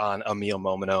miss out on a Mio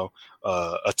Momino,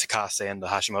 a Takase, and the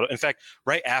Hashimoto. In fact,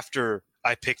 right after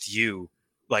I picked you,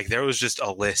 like there was just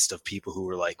a list of people who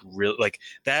were like real like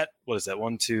that. What is that?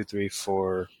 1, 2, 3,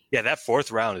 4. Yeah, that fourth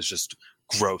round is just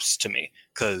gross to me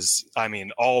because I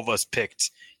mean all of us picked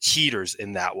heaters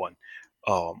in that one.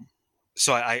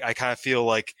 So I kind of feel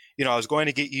like, you know, I was going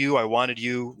to get you. I wanted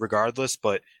you regardless,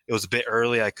 but it was a bit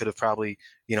early. I could have probably,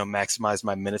 you know, maximized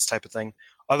my minutes type of thing.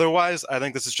 Otherwise, I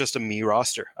think this is just a me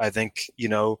roster. I think, you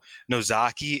know,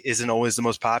 Nozaki isn't always the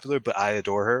most popular, but I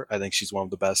adore her. I think she's one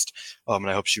of the best, and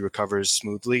I hope she recovers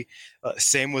smoothly.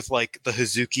 Same with like the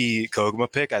Hazuki Koguma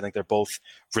pick. I think they're both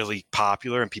really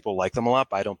popular and people like them a lot,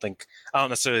 but I don't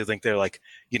necessarily think they're like,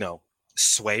 you know,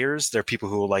 swayers. They're people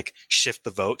who will like shift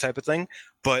the vote type of thing.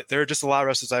 But there are just a lot of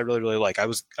wrestlers I really, really like. I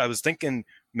was thinking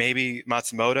maybe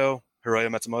Matsumoto. Hiroya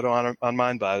Matsumoto on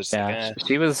mine, but I was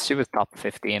she was top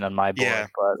 15 on my board,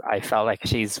 but I felt like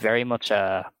she's very much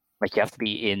like you have to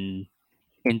be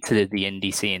into the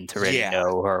indie scene to really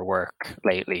know her work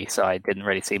lately. So I didn't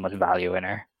really see much value in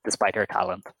her, despite her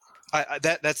talent.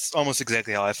 That's almost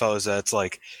exactly how I felt. Is that it's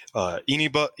like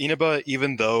Inaba,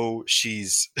 even though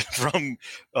she's from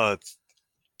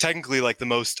technically like the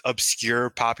most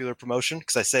obscure popular promotion,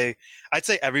 because I'd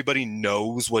say everybody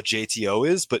knows what JTO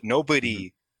is, but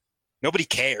nobody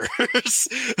cares.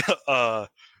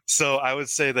 So I would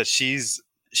say that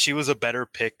she was a better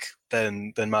pick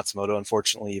than Matsumoto,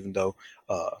 unfortunately, even though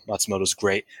Matsumoto's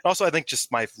great. Also, I think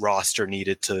just my roster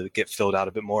needed to get filled out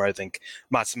a bit more. I think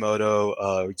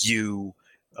Matsumoto, Yu,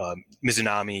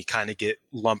 Mizunami kind of get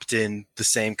lumped in the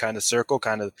same kind of circle,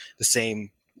 kind of the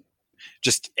same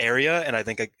just area, and I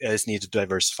think I just need to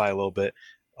diversify a little bit.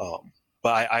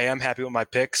 But I am happy with my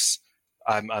picks.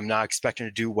 I'm not expecting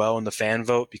to do well in the fan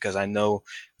vote because I know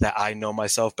that I know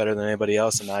myself better than anybody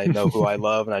else, and I know who I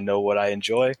love and I know what I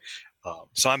enjoy.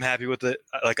 So I'm happy with it.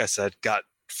 Like I said, got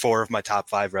 4 of my top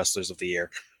 5 wrestlers of the year.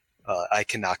 I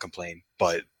cannot complain,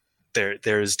 but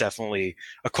there's definitely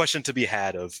a question to be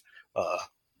had of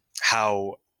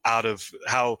how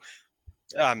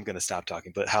I'm going to stop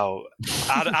talking, but how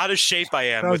out of shape I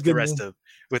am with the rest of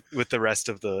with the rest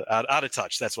of the out of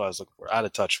touch. That's what I was looking for. Out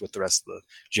of touch with the rest of the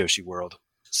Joshi world.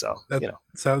 So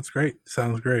sounds great. I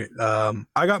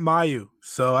got Mayu,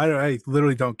 so I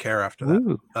literally don't care after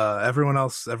that. Everyone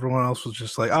else was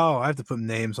just like, oh, I have to put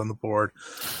names on the board,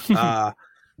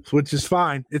 which is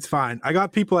fine. It's fine. I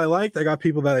got people I liked. I got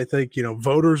people that I think, you know,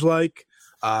 voters like.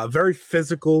 Very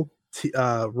physical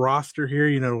roster here.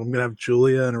 You know, I'm gonna have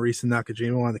Julia and Arisa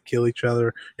Nakajima want to kill each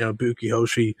other. You know, Buki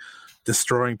Hoshi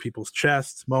destroying people's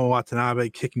chests, Momo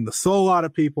Watanabe kicking the soul out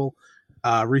of people,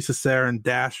 Risa Sera and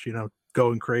Dash, you know,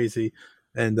 going crazy,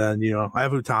 and then, you know, I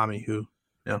have Utami, who, you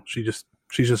know, she's just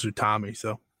Utami,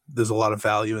 so there's a lot of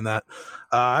value in that.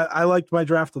 I liked my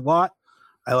draft a lot.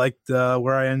 I liked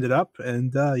where I ended up,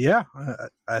 and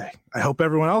I hope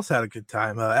everyone else had a good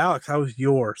time. Alex, how was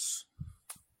yours?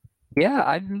 Yeah,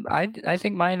 I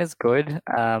think mine is good.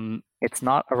 It's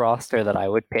not a roster that I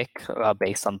would pick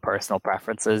based on personal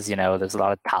preferences. You know, there's a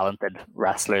lot of talented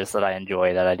wrestlers that I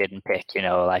enjoy that I didn't pick. You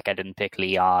know, like I didn't pick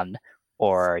Leon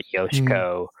or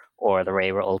Yoshiko or the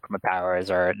Reiwa Ultimate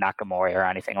Powers or Nakamori or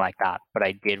anything like that. But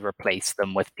I did replace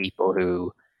them with people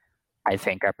who I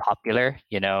think are popular.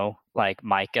 You know, like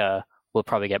Micah will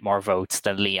probably get more votes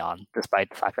than Leon,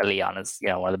 despite the fact that Leon is, you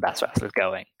know, one of the best wrestlers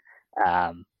going.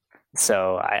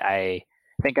 So I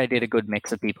think I did a good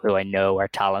mix of people who I know are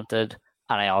talented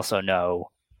and I also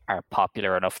know are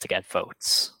popular enough to get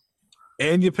votes.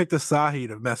 And you picked Asahi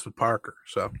to mess with Parker,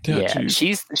 so yeah,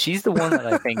 she's the one that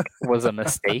I think was a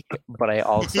mistake, but I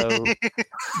also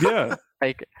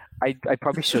like I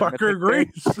probably shouldn't. Parker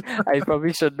agrees. I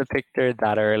probably shouldn't have picked her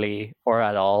that early or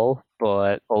at all,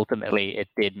 but ultimately it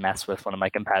did mess with one of my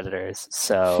competitors,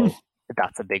 so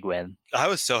that's a big win. I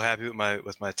was so happy with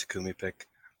my Takumi pick.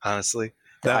 Honestly,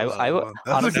 I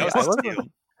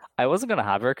wasn't gonna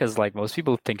have her because like most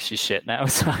people think she's shit now.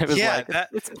 So I was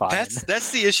it's fine. That's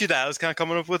the issue that I was kind of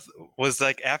coming up with. Was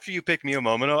like after you picked Mio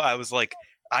Momono, I was like,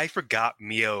 I forgot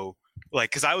Mio, like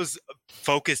because I was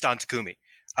focused on Takumi.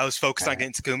 I was focused on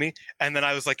getting Takumi, and then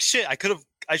I was like, shit, I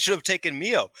should have taken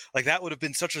Mio. Like that would have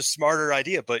been such a smarter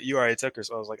idea, but you already took her.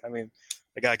 So I was like, I mean,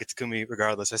 I gotta get Takumi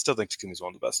regardless. I still think Takumi's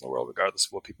one of the best in the world, regardless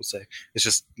of what people say. It's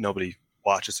just nobody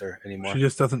watches her anymore. She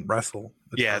just doesn't wrestle.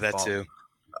 Yeah, that too.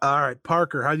 All right,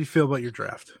 Parker, how do you feel about your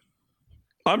draft?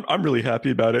 I'm really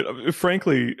happy about it.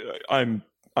 Frankly, I'm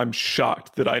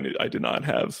shocked that I did not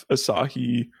have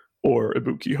Asahi or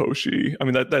Ibuki Hoshi. I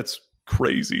mean that's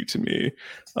crazy to me.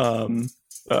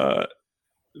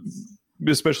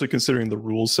 especially considering the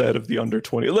rule set of the under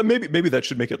 20. Maybe that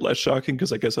should make it less shocking,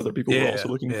 because I guess other people were also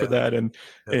looking for that, and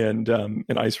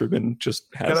Ice Ribbon just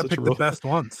has gotta pick the best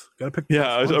ones. Gotta pick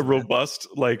a robust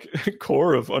like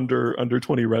core of under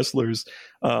 20 wrestlers.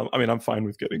 I mean, I'm fine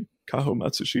with getting Kaho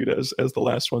Matsushita as the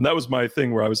last one. That was my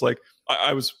thing where I was like,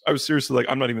 I was seriously like,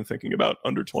 I'm not even thinking about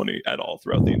under 20 at all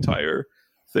throughout the entire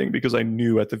thing, because I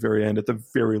knew at the very end, at the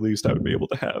very least, I would be able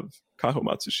to have Kaho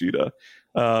Matsushita,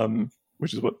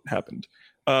 which is what happened.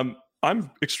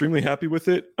 I'm extremely happy with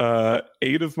it.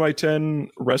 8 of my 10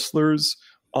 wrestlers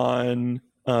on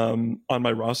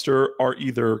my roster are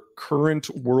either current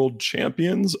world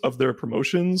champions of their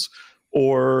promotions,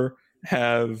 or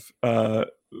have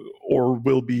or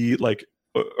will be like,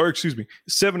 or excuse me,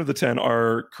 7 of the 10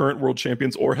 are current world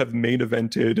champions or have main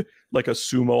evented like a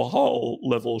sumo hall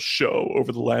level show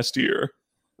over the last year,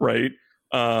 right?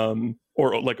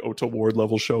 Or like Ota Ward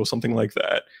level show, something like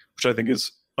that, which I think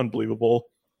is unbelievable.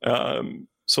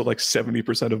 So like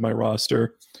 70% of my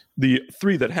roster. The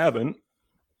 3 that haven't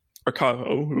are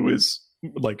Kaho, who is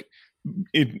like,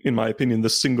 in my opinion, the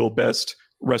single best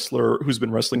wrestler who's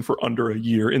been wrestling for under a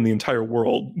year in the entire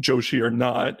world, Joshi or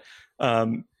not.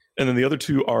 And then the other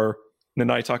 2 are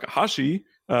Nanae Takahashi,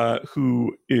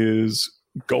 who is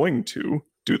going to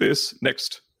do this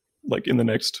in the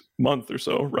next month or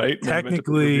so, right?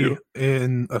 Technically,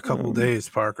 in a couple days,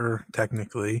 Parker.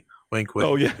 Technically, wink, wink.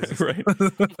 Oh yeah, right.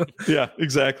 Yeah,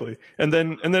 exactly. And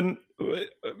then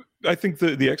I think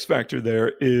the X factor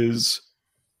there is,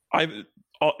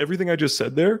 everything I just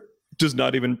said there does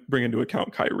not even bring into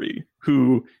account Kairi,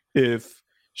 who if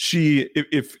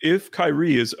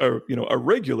Kairi is a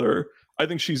regular, I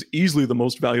think she's easily the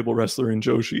most valuable wrestler in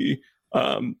Joshi,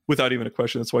 without even a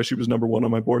question. That's why she was number 1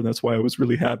 on my board, and that's why I was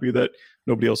really happy that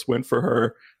nobody else went for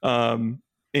her.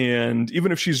 And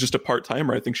even if she's just a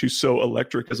part-timer, I think she's so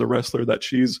electric as a wrestler that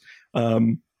she's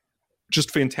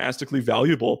just fantastically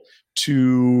valuable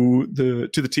to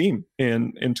the team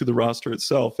and to the roster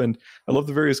itself. And I love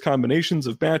the various combinations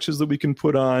of matches that we can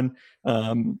put on.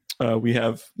 We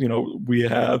have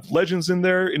legends in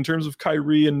there in terms of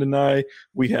Kairi and Nanae.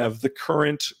 We have the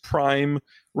current prime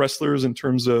wrestlers in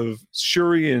terms of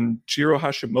Shuri and Jiro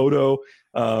Hashimoto.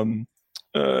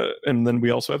 And then we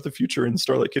also have the future in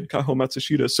Starlight Kid Kaho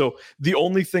Matsushita. So the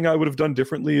only thing I would have done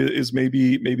differently is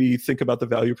maybe think about the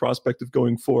value prospect of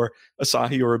going for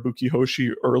Asahi or Ibuki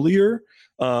Hoshi earlier.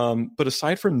 But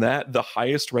aside from that, the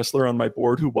highest wrestler on my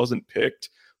board who wasn't picked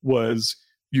was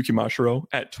Yuki Mashiro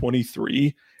at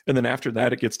 23. And then after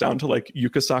that, it gets down to like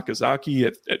Yuka Sakazaki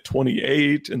at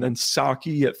 28, and then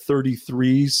Saki at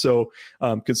 33. So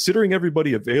considering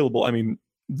everybody available, I mean,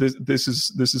 this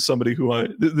is somebody who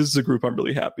this is a group I'm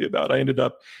really happy about. I ended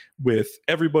up with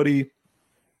everybody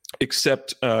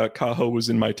except Kaho was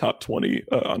in my top 20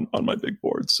 on my big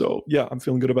board. So yeah, I'm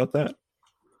feeling good about that.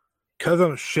 Because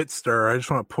I'm a shit stirrer, I just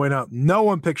want to point out no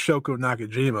one picked Shoko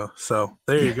Nakajima. So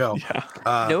there you go.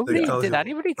 Yeah. Did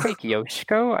anybody take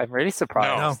Yoshiko? I'm really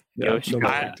surprised. No.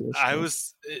 Yoshiko. I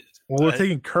was. Well, we're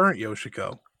taking current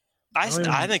Yoshiko. I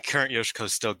think current Yoshiko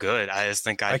is still good. I just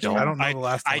think I don't know the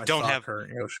last time I don't have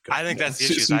current Yoshiko. I think that's the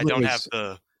issue.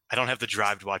 I don't have the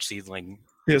drive to watch Seedling.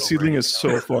 Yeah, Seedling is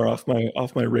so far off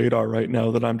my radar right now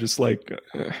that I'm just like,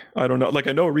 I don't know. Like,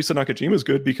 I know Arisa Nakajima is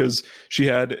good because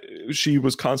she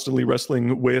was constantly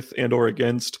wrestling with and or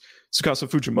against Tsukasa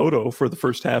Fujimoto for the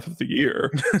first half of the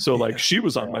year. So like she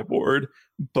was on my board,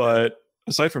 but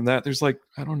aside from that, there's like,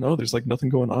 I don't know, there's like nothing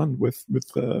going on with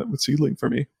Seedling for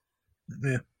me.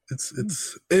 Yeah.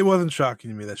 It wasn't shocking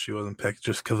to me that she wasn't picked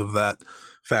just because of that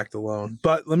fact alone.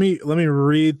 But let me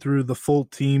read through the full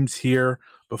teams here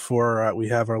before we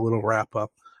have our little wrap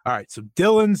up. All right, so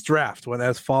Dylan's draft went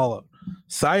as followed: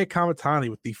 Saya Kamatani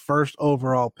with the first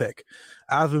overall pick,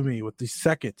 Azumi with the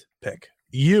second pick,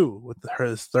 Yu with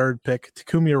his third pick,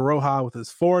 Takumi Iroha with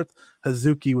his fourth,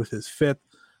 Hazuki with his fifth,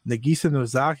 Nagisa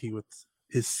Nozaki with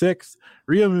his sixth,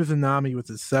 Ryo Mizunami with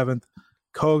his seventh,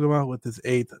 Koguma with his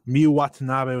eighth, Miyu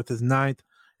Watanabe with his ninth,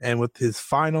 and with his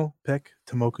final pick,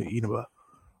 Tomoka Inaba.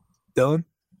 Dylan,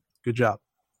 good job.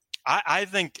 I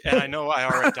think, and I know I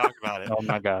already talked about it. Oh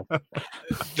my god!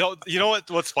 You know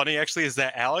what's funny actually is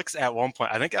that Alex at one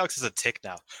point, I think Alex is a tick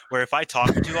now, where if I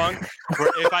talk for too long,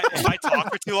 if I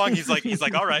talk for too long, he's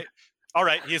like, all right,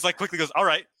 he's like quickly goes, all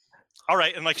right,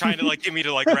 and like trying to like get me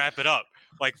to like wrap it up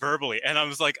like verbally, and I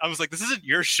was like, this isn't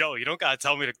your show. You don't gotta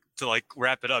tell me to like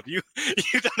wrap it up. You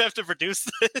don't have to produce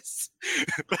this,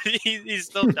 but he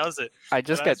still does it. I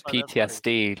just get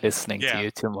PTSD listening to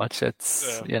you too much.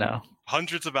 It's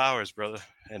hundreds of hours, brother,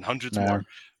 and hundreds Man. more.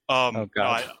 Oh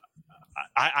god.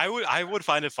 I would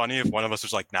find it funny if one of us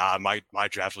was like, nah, my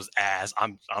draft was ass.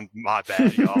 I'm my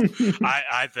bad, y'all.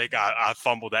 I think I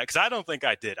fumbled that because I don't think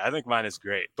I did. I think mine is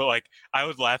great. But like I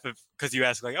would laugh if because you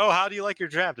ask like, oh, how do you like your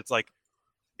draft? It's like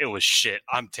it was shit.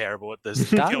 I'm terrible at this.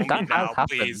 Kill me now,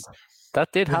 please.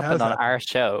 That did happen on our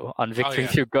show on Victory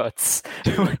Through Guts.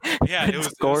 Dude, yeah, it was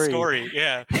Scory.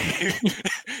 Yeah,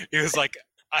 it was like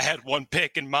I had one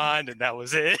pick in mind, and that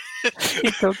was it.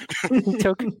 he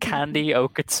took Candy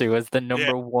Okatsu as the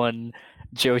number one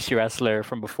Joshi wrestler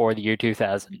from before the year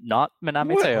 2000. Not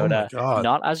Minami Toyota,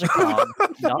 not Aja Kong,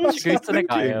 not Chigusa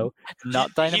Nagayo,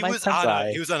 not Dynamite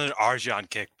Tensai. He was on an Arjan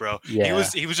kick, bro. Yeah.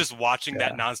 He was just watching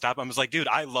that nonstop. I was like, dude,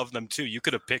 I love them too. You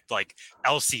could have picked like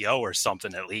LCO or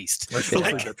something at least. I still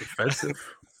think that's offensive.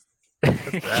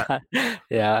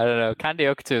 Yeah, I don't know. Candy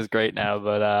Okatsu is great now,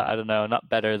 but I don't know, not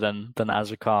better than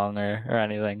Aja Kong or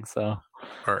anything. So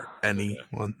or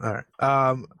anyone.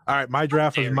 All right. My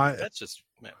draft was my. That's just.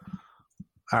 Man.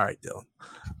 All right, Dylan.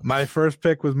 My first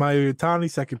pick was Mayu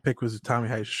Utani. Second pick was Utami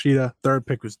Hayashida. Third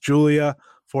pick was Julia.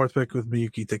 Fourth pick was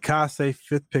Miyuki Takase.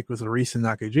 Fifth pick was Arisa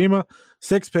Nakajima.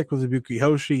 Sixth pick was Ibuki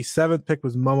Hoshi. Seventh pick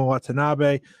was Momo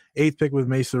Watanabe. Eighth pick was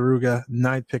Mei Suruga.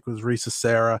 Ninth pick was Risa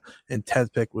Sera. And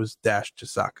 10th pick was Dash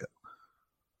Chisaka.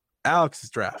 Alex's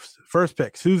draft. First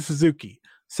pick, Suzu Suzuki.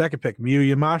 Second pick, Miyu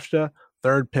Yamashita.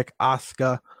 Third pick,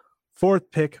 Asuka.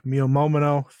 Fourth pick, Mio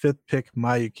Momono. Fifth pick,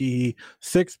 Mayuki.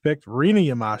 Sixth pick, Rina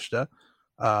Yamashita.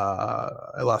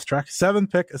 I lost track.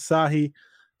 Seventh pick, Asahi.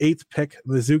 Eighth pick,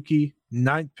 Mizuki.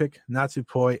 Ninth pick,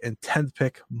 Natsupoi. And 10th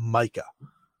pick, Maika.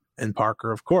 And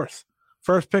Parker, of course.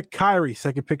 First pick, Kairi.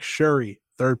 Second pick, Shuri.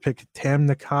 Third pick, Tam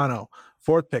Nakano.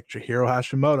 Fourth pick, Chihiro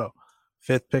Hashimoto.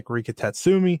 Fifth pick, Rika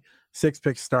Tatsumi. Sixth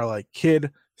pick, Starlight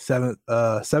Kid. Seventh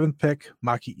pick,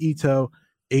 Maki Ito.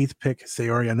 Eighth pick,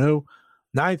 Sayori Anou.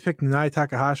 Ninth pick, Nanae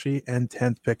Takahashi. And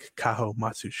 10th pick, Kaho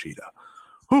Matsushita.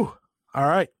 Whew. All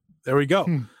right. There we go.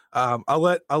 I'll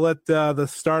let the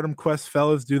Stardom Quest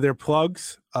fellas do their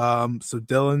plugs. So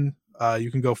Dylan,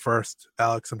 you can go first.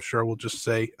 Alex, I'm sure will just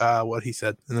say what he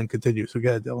said and then continue. So go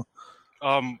ahead, Dylan.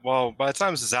 Well, by the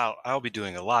time this is out, I'll be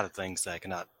doing a lot of things that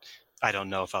I don't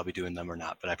know if I'll be doing them or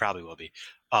not, but I probably will be.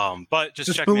 But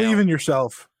just check believe me out. in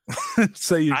yourself.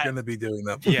 Say you're going to be doing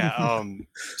them. Yeah.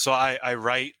 So I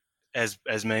write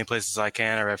as many places as I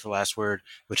can. I write for Last Word,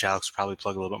 which Alex will probably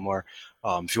plug a little bit more.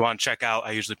 If you want to check out,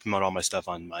 I usually promote all my stuff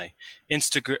on my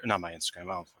Instagram, not my Instagram.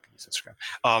 I don't fucking use Instagram.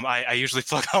 I usually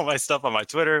plug all my stuff on my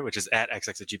Twitter, which is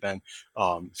 @xxgben.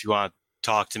 If you want to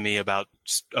talk to me about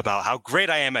how great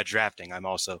I am at drafting, I'm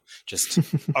also just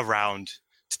around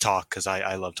to talk because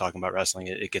I love talking about wrestling.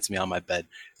 It gets me on my bed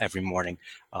every morning.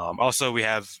 Also, we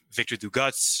have Victory Through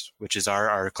Guts, which is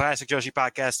our classic Joshi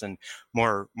podcast, and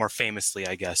more famously,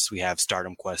 I guess, we have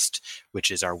Stardom Quest,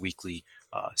 which is our weekly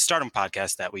Stardom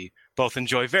podcast that we both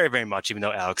enjoy very, very much, even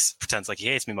though Alex pretends like he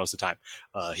hates me most of the time.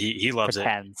 He loves it.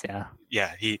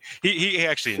 Yeah, he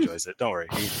actually enjoys it. Don't worry.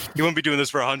 He wouldn't be doing this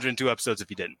for 102 episodes if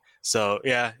he didn't. So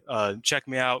yeah, check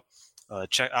me out.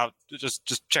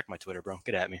 Just check my Twitter, bro.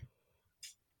 Get at me.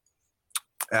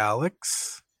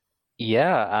 Alex.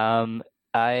 Yeah, I'm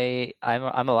a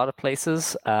lot of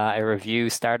places. I review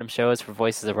Stardom shows for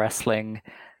Voices of Wrestling.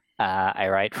 I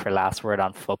write for Last Word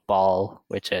on Football,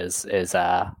 which is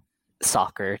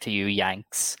soccer to you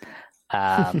Yanks.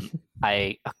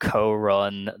 I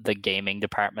co-run the gaming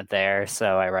department there,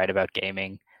 so I write about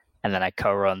gaming, and then I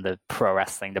co-run the pro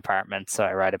wrestling department, so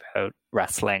I write about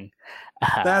wrestling.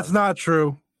 That's not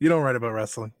true. You don't write about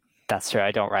wrestling. That's true.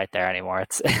 I don't write there anymore.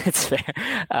 It's fair.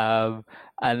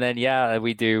 And then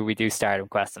we do Stardom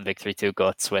Quest and Victory Through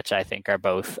Guts, which I think are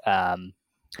both. I'm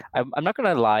not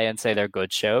going to lie and say they're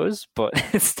good shows, but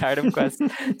Stardom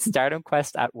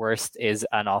Quest at worst is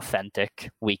an authentic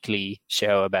weekly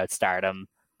show about Stardom.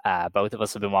 Both of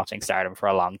us have been watching Stardom for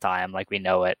a long time, like we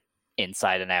know it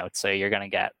inside and out. So you're going to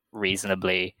get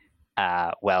reasonably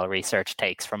well researched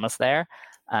takes from us there.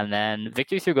 And then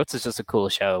Victory Through Guts is just a cool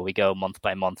show. We go month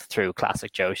by month through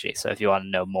classic Joshi. So if you want to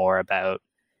know more about,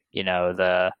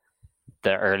 the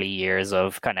early years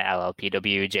of kind of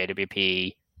LLPW,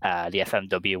 JWP, the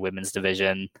FMW women's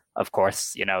division, of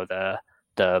course,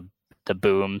 the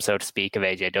boom, so to speak, of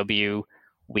AJW,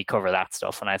 we cover that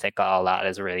stuff. And I think all that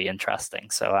is really interesting.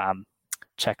 So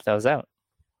check those out.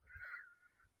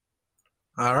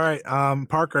 All right.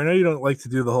 Parker, I know you don't like to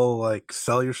do the whole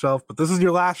sell yourself, but this is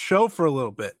your last show for a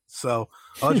little bit. So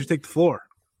I'll let you take the floor.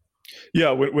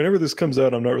 Yeah, whenever this comes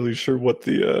out, I'm not really sure what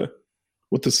the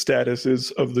status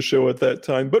is of the show at that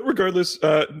time. But regardless,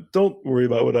 don't worry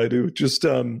about what I do. Just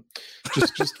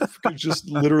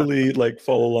literally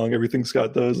follow along everything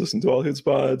Scott does. Listen to all his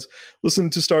pods. Listen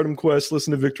to Stardom Quest.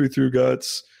 Listen to Victory Through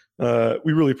Guts.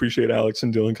 We really appreciate Alex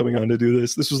and Dylan coming on to do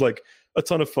this. This was like a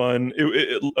ton of fun.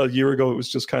 A year ago, it was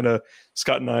just kind of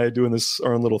Scott and I doing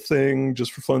our own little thing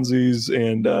just for funsies,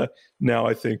 and now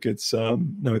I think it's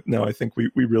now I think we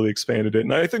really expanded it,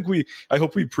 and I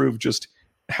hope we proved just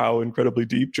how incredibly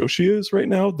deep Joshi is right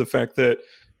now. The fact that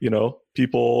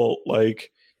people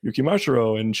like Yuki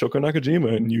Mashiro and Shoko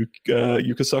Nakajima and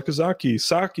Yuka Sakazaki,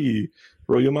 Saki,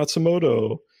 Royo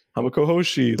Matsumoto, Hamako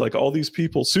Hoshi, like all these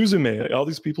people, Suzume, all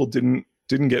these people didn't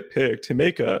get picked.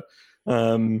 Himeka,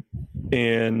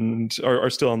 and are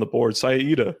still on the board.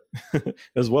 Saida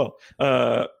as well.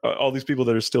 All these people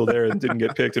that are still there and didn't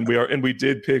get picked, and we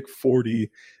did pick 40.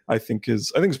 I think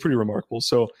is pretty remarkable.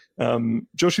 So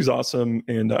Joshi's awesome,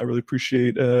 and I really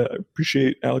appreciate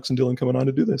Alex and Dylan coming on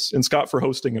to do this, and Scott for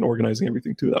hosting and organizing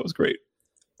everything too. That was great.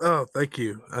 Oh, thank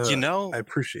you. I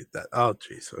appreciate that. Oh,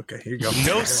 geez. Okay, here you go.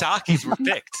 No Sakis were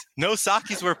picked. No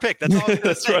Sakis were picked. That's all.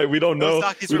 That's right. We don't know.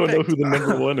 We don't know who the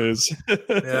number one is.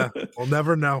 Yeah, we'll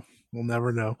never know.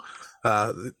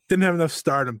 Didn't have enough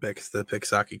stardom picks to pick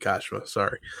Saki Kashima.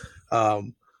 Sorry.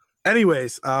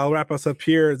 Anyways, I'll wrap us up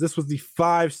here. This was the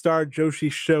 5-star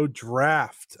Joshi Show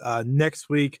draft. Next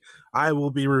week, I will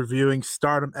be reviewing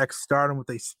Stardom X Stardom with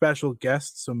a special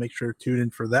guest, so make sure to tune in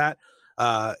for that.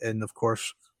 And of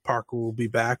course, Parker will be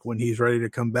back when he's ready to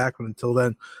come back. But until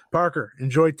then, Parker,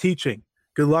 enjoy teaching.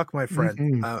 Good luck, my friend.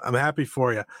 Mm-hmm. I'm happy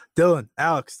for you. Dylan,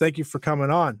 Alex, thank you for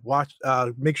coming on.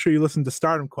 Make sure you listen to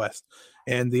Stardom Quest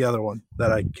and the other one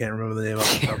that I can't remember the name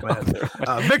off the top of my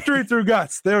head. Victory Through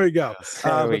Guts. There we go.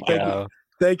 There we go.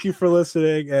 Thank you for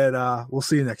listening, and we'll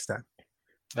see you next time.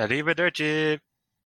 Arrivederci.